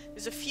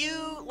 There's a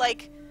few,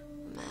 like,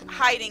 Man,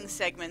 hiding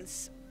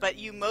segments, but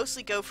you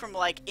mostly go from,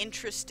 like,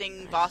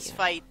 interesting Right boss here.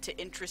 fight to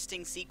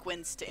interesting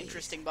sequence to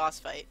interesting boss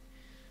fight.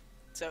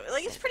 So,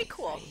 like, it's set pretty me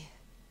cool. free.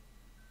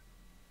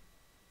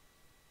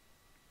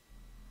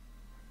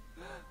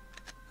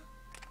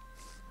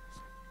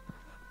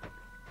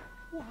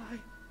 Why?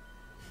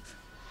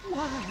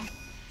 Why?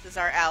 This is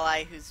our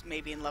ally who's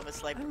maybe in love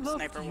with I loved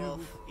Sniper you.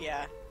 Wolf.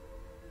 Yeah.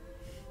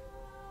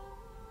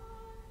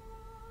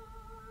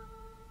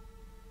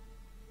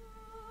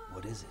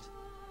 What is it?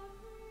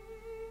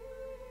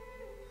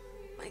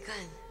 My gun.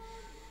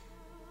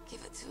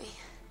 Give it to me.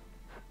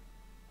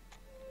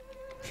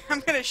 I'm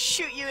gonna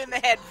shoot you in the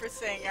head for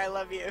saying I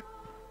love you.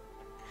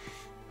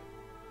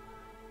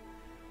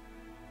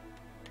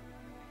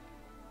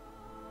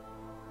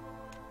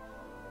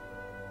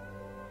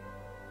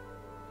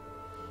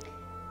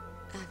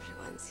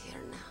 Everyone's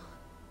here now.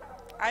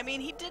 I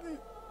mean, he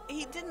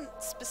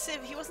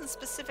wasn't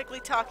specifically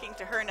talking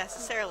to her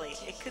necessarily.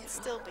 It could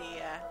still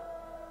be,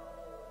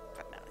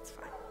 but no, it's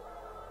fine.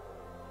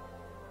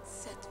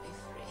 Set me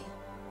free.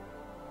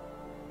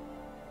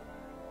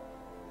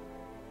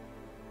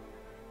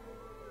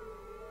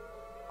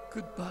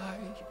 Goodbye.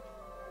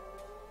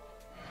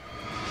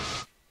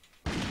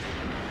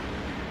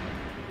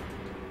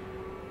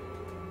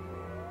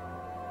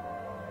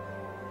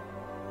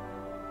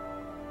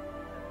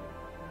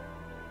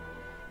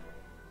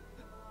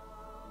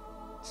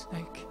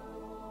 Snake,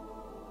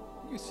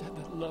 you said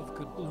that love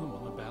could bloom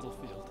on the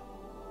battlefield.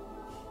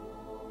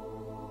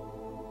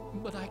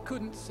 But I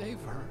couldn't save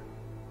her.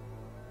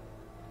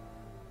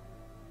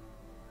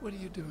 What are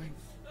you doing?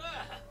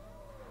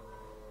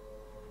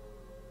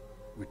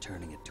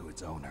 Returning it to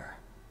its owner.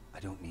 I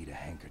don't need a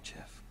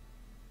handkerchief.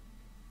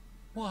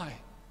 Why?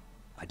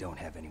 I don't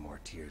have any more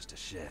tears to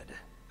shed.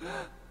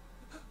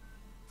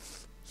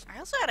 I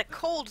also had a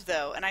cold,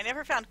 though, and I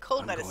never found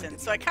cold I'm going medicine, to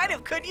so I need kind of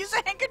help, could Ace. use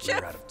a handkerchief.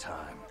 We're out of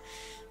time.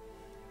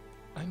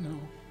 I know.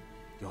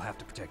 You'll have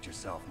to protect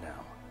yourself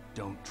now.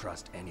 Don't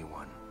trust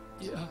anyone.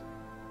 Yeah.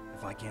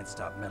 If I can't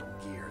stop Metal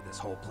Gear, this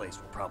whole place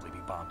will probably be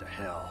bombed to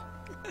hell.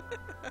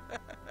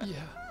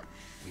 Yeah.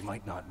 We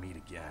might not meet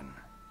again.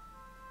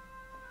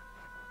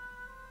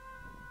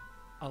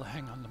 I'll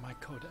hang on to my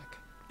codec.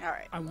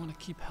 Alright. I want to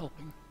keep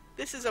helping.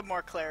 This is a more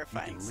You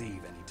clarifying can scene.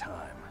 leave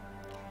anytime.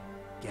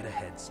 Get a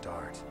head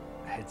start.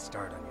 A head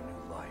start on your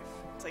new life.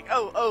 It's like,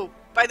 oh,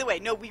 by the way,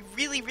 no, we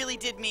really, really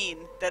did mean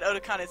that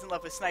Otakon is in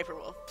love with Sniper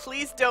Wolf.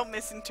 Please don't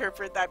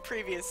misinterpret that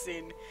previous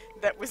scene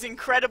that was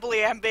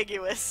incredibly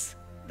ambiguous,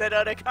 that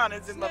Otakon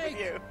is in love with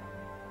Snake! you.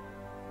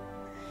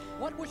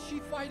 What was she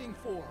fighting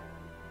for?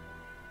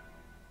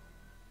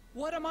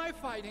 What am I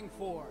fighting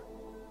for?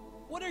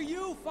 What are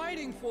you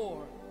fighting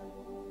for?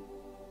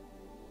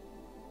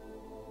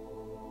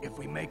 If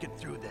we make it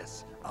through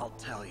this, I'll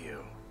tell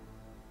you.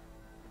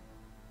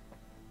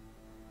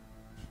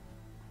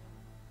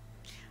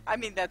 I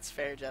mean, that's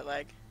fair,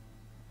 Jetlag.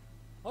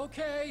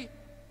 Okay.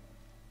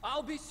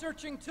 I'll be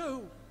searching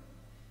too.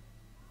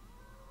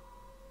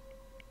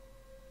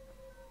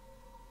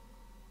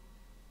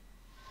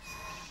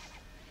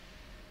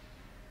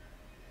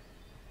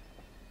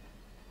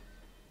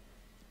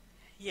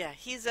 Yeah,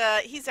 he's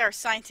our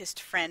scientist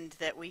friend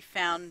that we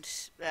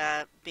found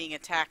being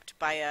attacked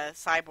by a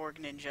cyborg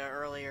ninja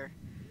earlier.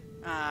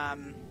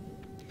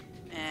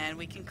 And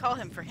we can call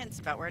him for hints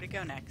about where to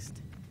go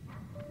next.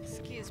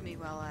 Excuse me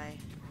while I...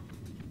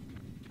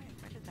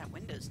 Where did that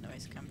Windows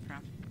noise come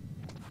from?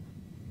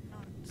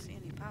 I don't see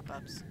any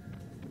pop-ups.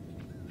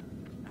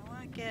 I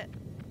want to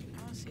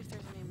see if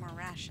there's any more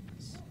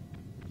rations.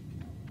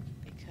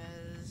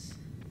 Because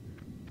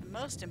the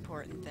most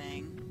important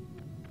thing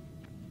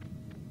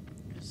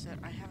is that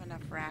I have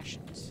enough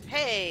rations.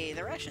 Hey,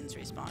 the rations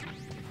respawn.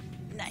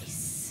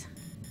 Nice.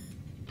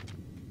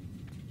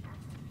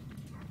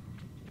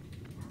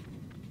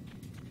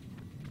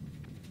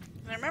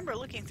 And I remember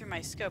looking through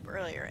my scope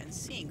earlier and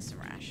seeing some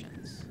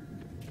rations.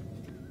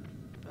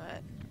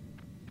 But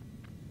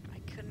I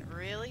couldn't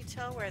really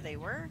tell where they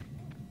were.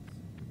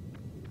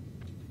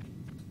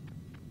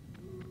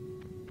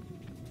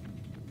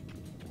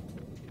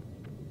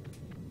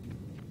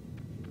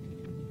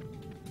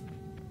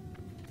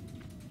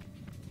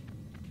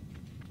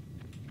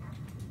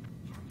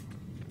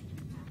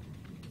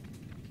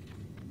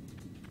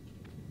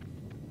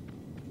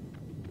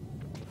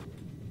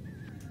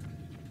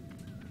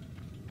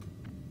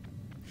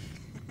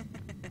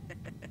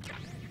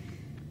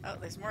 Oh,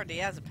 there's more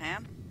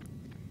diazepam.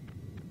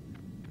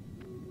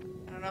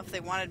 I don't know if they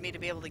wanted me to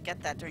be able to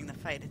get that during the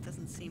fight. It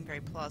doesn't seem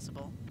very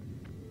plausible.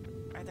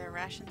 Are there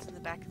rations in the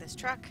back of this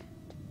truck?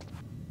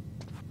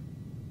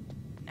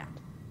 No.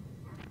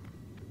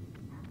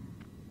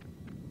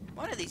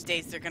 One of these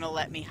days they're gonna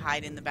let me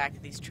hide in the back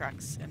of these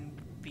trucks and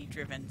be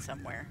driven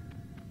somewhere.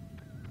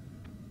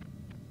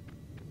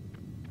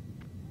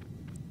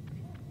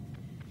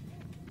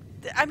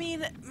 I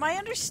mean, my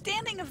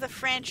understanding of the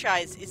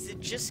franchise is it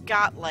just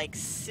got, like,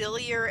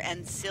 sillier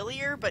and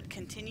sillier, but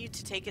continued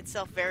to take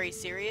itself very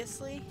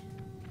seriously.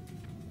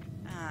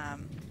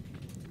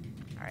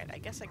 Alright, I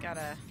guess I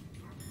gotta...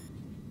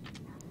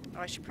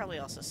 Oh, I should probably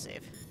also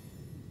save.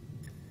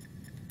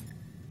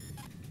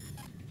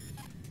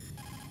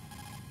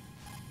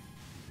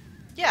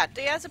 Yeah,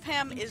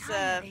 diazepam is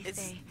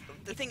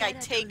the thing I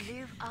take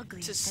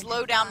to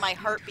slow down my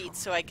heartbeat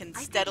so I can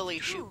steadily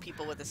shoot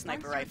people with a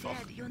sniper rifle.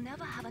 Once you're dead, you'll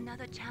never have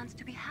another chance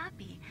to be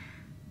happy.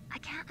 I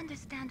can't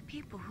understand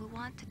people who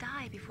want to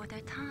die before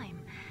their time.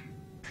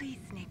 Please,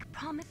 Nick,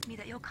 promise me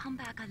that you'll come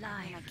back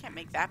alive. I can't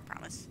make that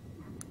promise.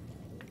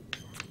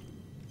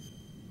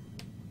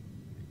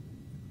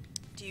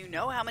 Do you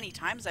know how many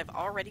times I've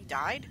already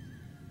died?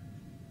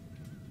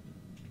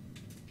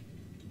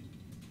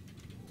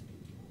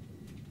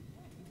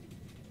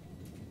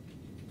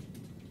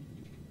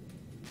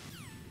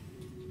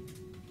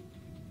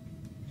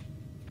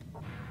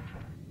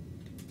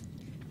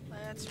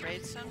 Let's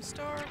raid some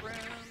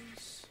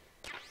storerooms.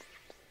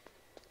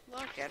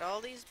 Look at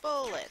all these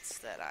bullets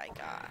that I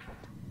got.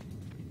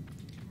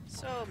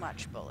 So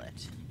much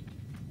bullet.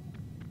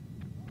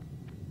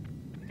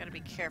 Gotta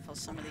be careful,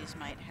 some of these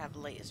might have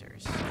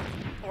lasers.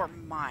 Or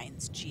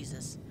mines,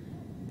 Jesus.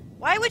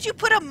 Why would you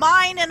put a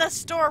mine in a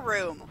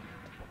storeroom?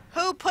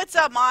 Who puts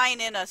a mine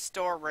in a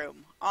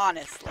storeroom?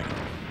 Honestly.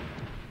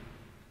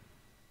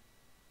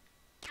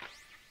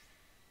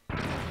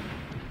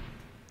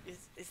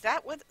 Is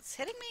that what's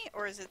hitting me,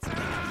 or is it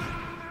something else?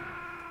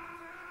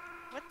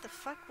 What the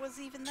fuck was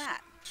even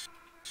that?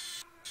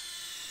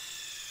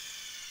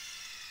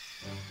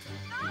 You're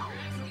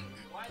asking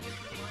why they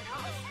put it in a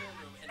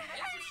storeroom, and the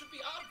answer should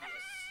be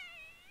obvious.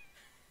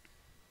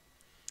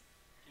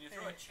 Can you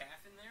throw a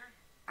chaff in there?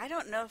 I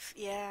don't know if...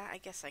 Yeah, I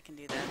guess I can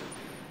do that.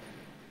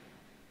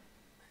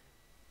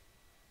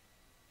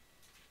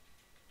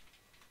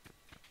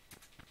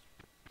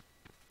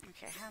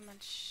 Okay, how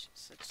much...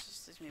 So it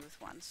just leaves me with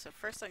one. So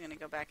first I'm going to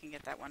go back and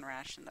get that one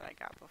ration that I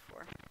got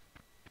before.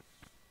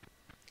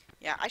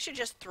 Yeah, I should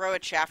just throw a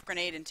chaff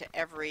grenade into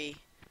every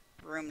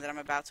room that I'm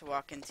about to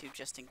walk into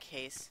just in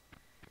case.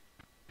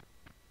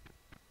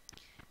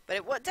 But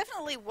it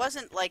definitely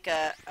wasn't like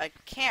a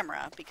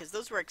camera, because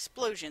those were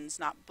explosions,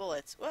 not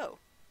bullets. Whoa.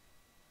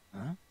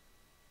 Huh?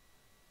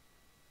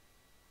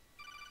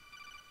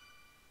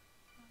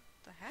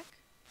 What the heck?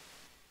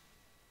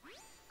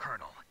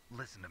 Colonel,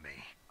 listen to me.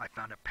 I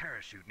found a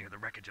parachute near the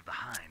wreckage of the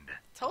Hind.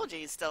 Told you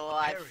he's still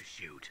alive.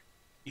 Parachute?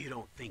 You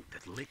don't think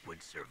that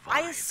Liquid survived?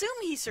 I assume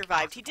he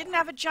survived. He didn't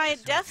have a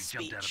giant death As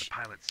soon as he jumped out of speech. the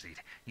pilot's seat,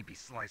 he'd be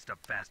sliced up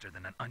faster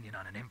than an onion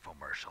on an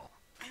infomercial.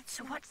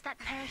 So what's that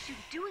parachute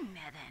doing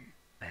there then?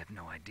 I have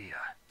no idea.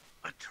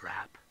 A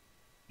trap?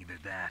 Either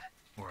that,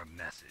 or a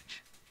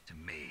message. To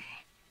me.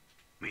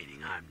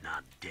 Meaning I'm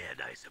not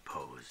dead, I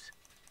suppose.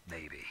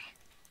 Maybe.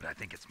 But I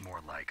think it's more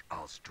like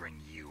I'll string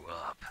you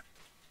up.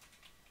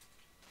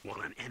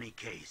 Well, in any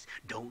case,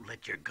 don't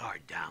let your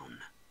guard down.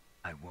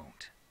 I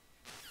won't.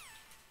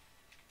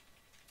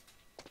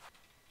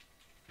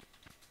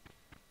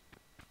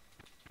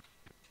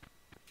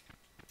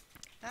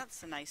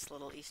 That's a nice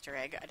little Easter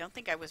egg. I don't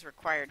think I was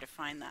required to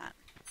find that.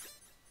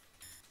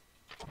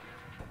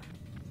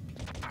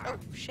 Oh,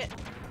 shit.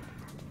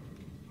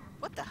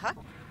 What the heck?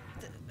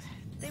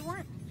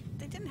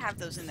 They didn't have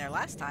those in there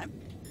last time.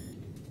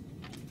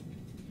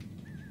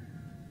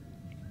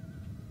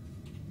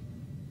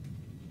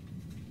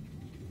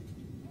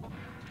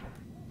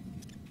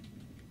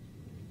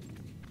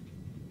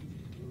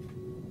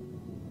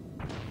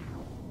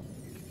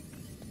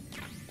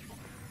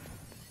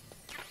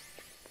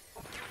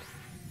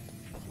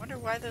 Wonder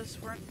why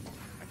those weren't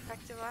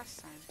effective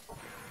last time.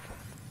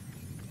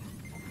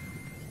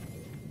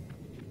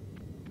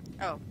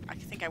 Oh, I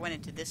think I went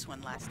into this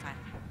one last time.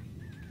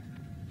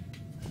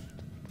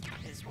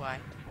 Is why.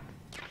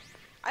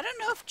 I don't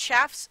know if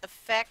chaffs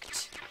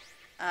affect,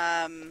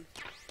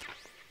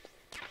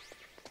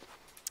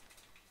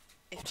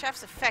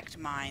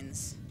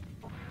 mines,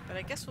 but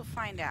I guess we'll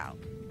find out.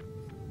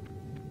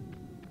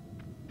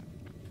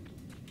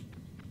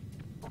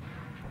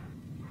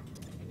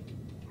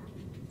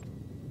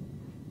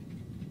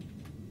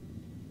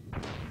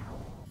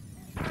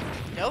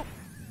 Nope,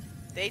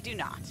 they do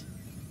not.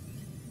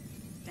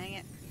 Dang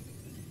it.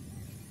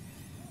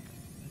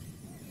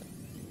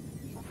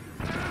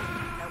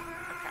 Nope,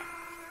 okay.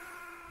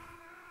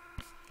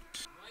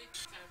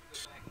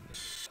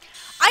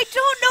 I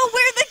don't know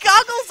where the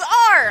goggles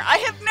are! I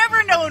have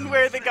never known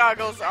where the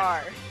goggles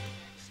are.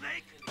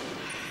 Snake!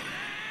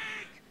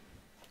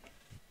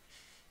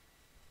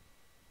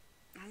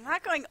 I'm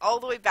not going all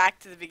the way back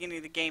to the beginning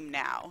of the game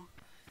now.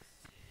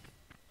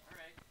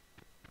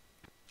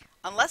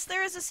 Unless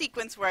there is a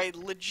sequence where I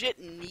legit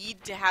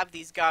need to have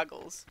these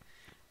goggles,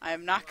 I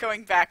am not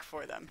going back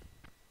for them.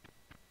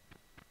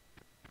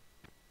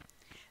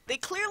 They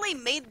clearly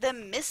made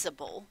them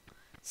missable,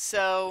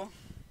 so...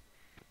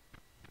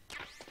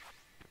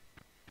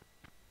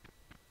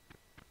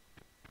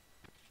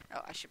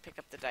 Oh, I should pick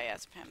up the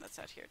diazepam that's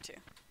out here too.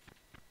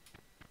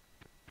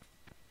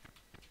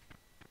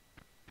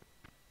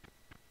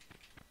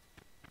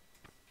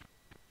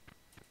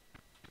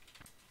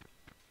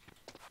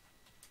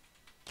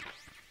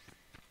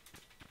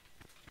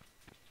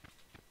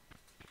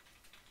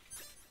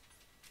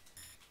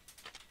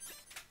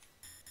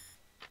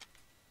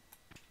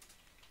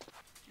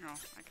 Oh,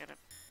 I gotta...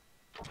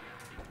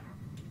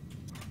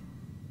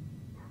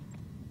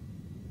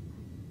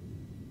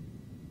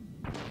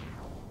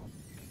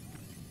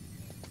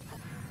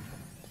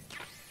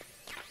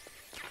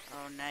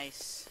 Oh,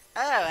 nice.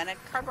 Oh, and a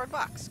cardboard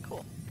box.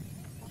 Cool.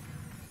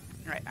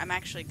 Alright, I'm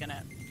actually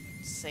gonna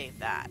save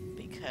that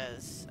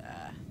because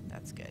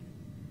that's good.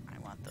 I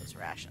want those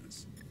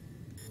rations.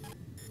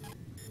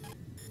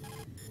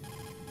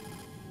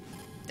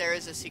 There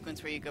is a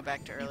sequence where you go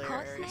back to earlier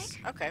caught areas.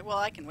 Snake? Okay, well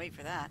I can wait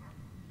for that.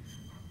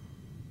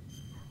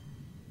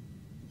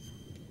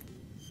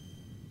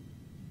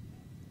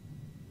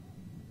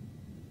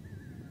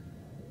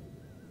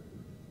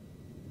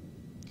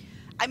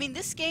 I mean,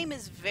 this game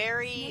is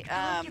very, Snake,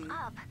 don't give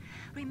up.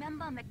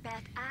 Remember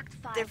Macbeth Act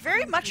 5. they're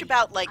very much Scene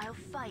about, like, I'll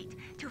fight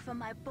till from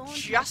my bones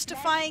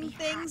justifying my flesh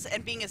be things hacked.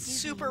 and being as Give me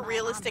super my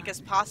realistic armor.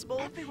 as possible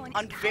Everyone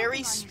on is very counting on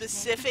you, Snake.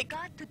 specific,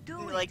 You've got to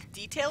do it. like,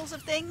 details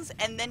of things,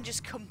 and then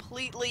just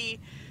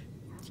completely,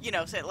 you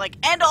know, say, like,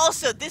 and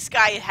also this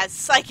guy has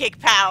psychic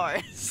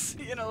powers,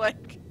 you know,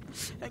 like,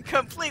 and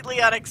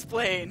completely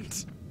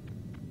unexplained.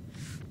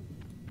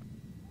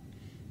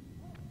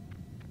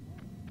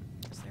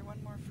 Is there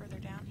one more further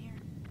down here?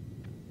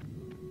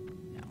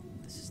 No,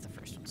 this is the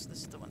first one, so this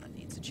is the one that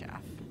needs a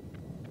chaff.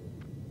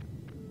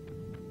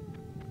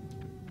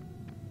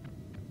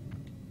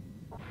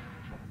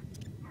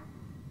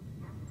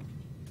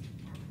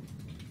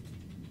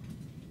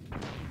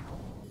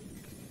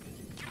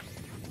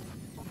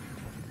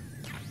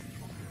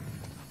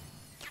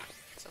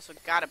 It's also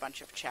got a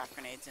bunch of chaff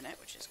grenades in it,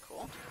 which is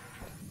cool.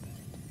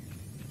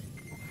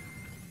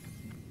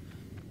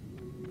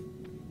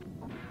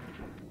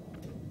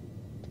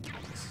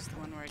 This is the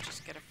one where I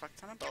just get a fuck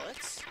ton of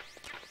bullets.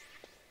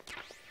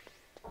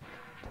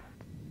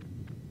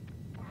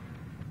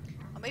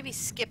 I'll maybe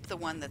skip the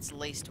one that's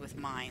laced with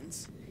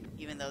mines,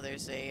 even though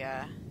there's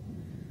a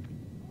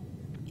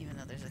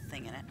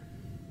thing in it.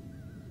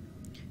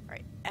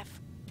 Alright,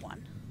 F1.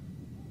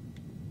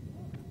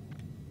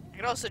 I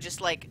could also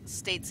just, like,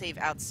 state save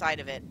outside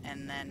of it,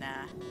 and then,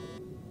 I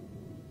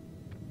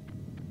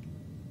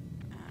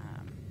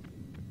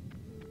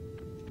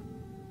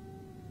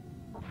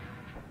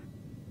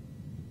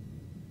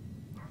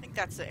think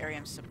that's the area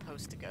I'm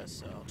supposed to go,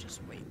 so I'll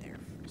just wait there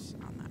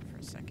on that for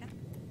a second.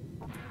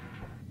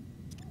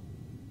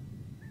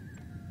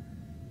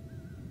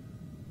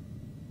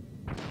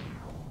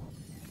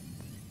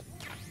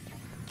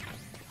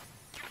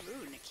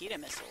 Ooh, Nikita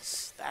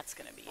missiles. That's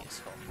gonna be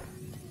useful.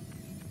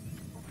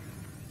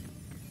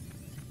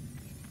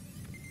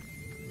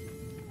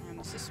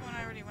 Is this one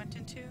I already went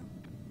into?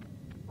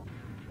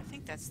 I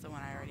think that's the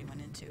one I already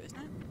went into, isn't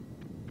it?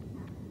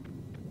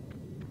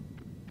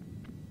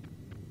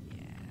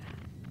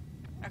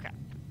 Yeah. Okay.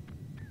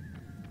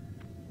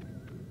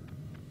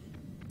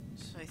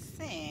 So I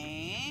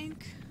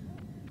think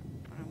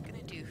what I'm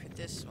gonna do for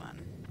this one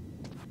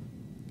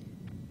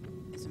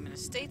is I'm gonna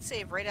state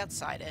save right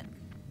outside it.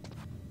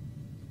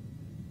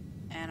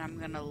 And I'm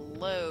gonna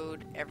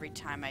load every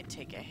time I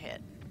take a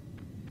hit.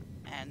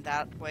 And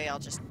that way I'll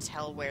just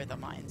tell where the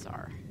mines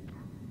are.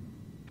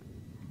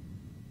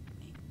 Let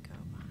me go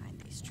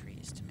behind these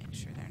trees to make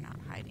sure they're not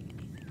hiding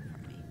anything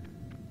from me.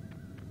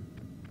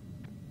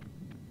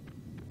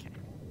 Okay.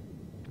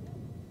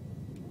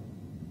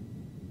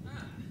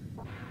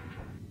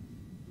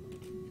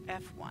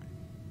 F1.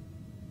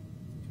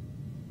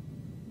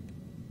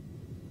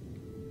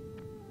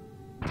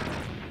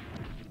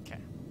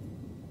 Okay.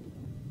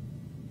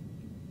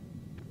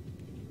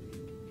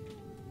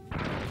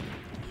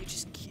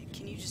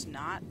 Can you just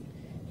not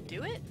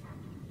do it?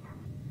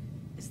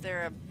 Is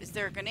there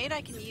a grenade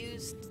I can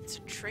use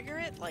to trigger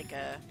it? Like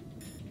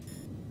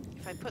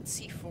if I put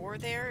C4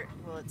 there,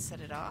 will it set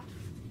it off?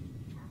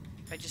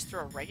 If I just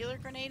throw a regular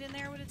grenade in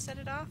there, would it set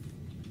it off?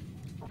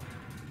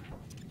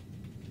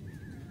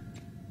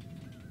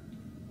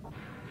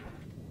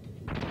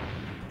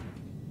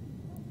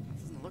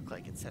 Doesn't look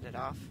like it set it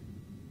off.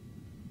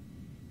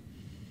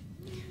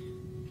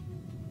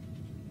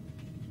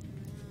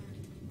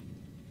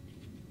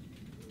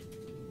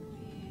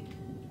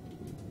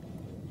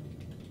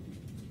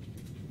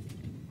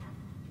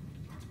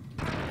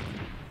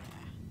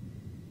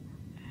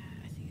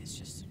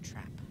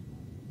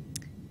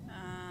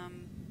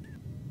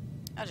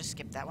 I'll just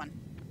skip that one.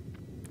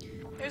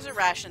 There's a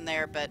ration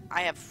there, but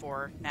I have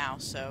 4 now,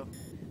 so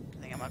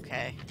I think I'm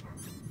okay.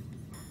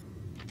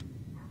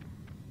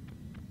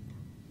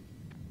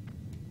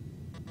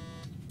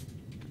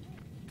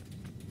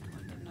 That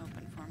one didn't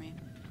open for me.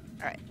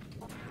 Alright,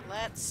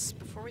 let's,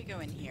 before we go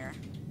in here,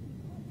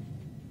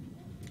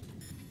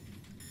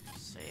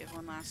 save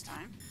one last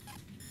time,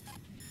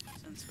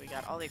 since we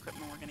got all the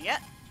equipment we're gonna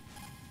get.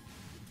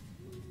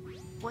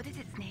 What is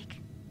it, Snake?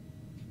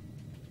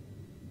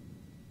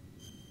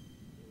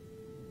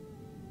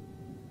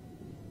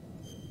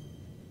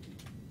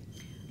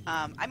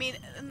 I mean,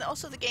 and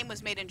also the game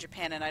was made in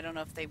Japan, and I don't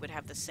know if they would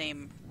have the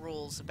same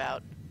rules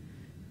about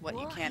what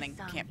you can and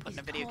can't put in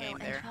a video game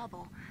there.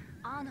 Trouble.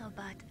 Honor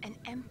but an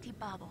empty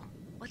bubble.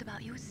 What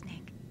about you,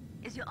 Snake?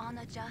 Is your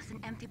honor just an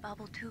empty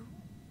bubble too?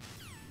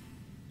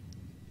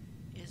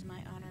 Is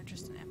my honor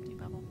just an empty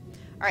bubble?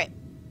 Alright.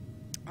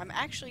 I'm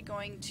actually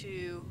going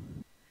to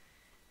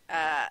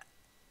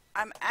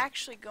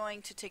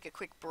take a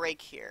quick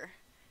break here,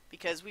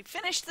 because we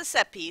finished the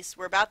set piece.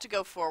 We're about to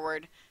go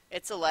forward.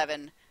 It's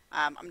 11.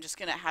 I'm just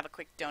going to have a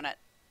quick donut,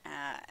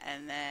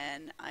 and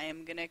then I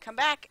am going to come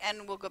back,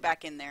 and we'll go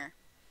back in there,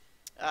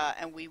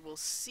 and we will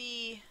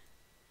see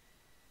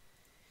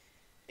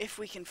if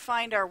we can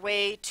find our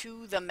way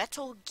to the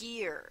Metal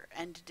Gear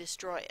and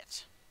destroy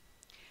it.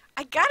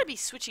 I gotta be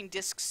switching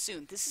discs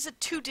soon. This is a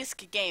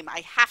 2-disc game. I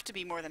have to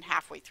be more than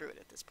halfway through it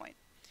at this point.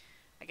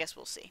 I guess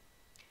we'll see.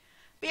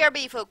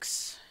 BRB,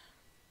 folks.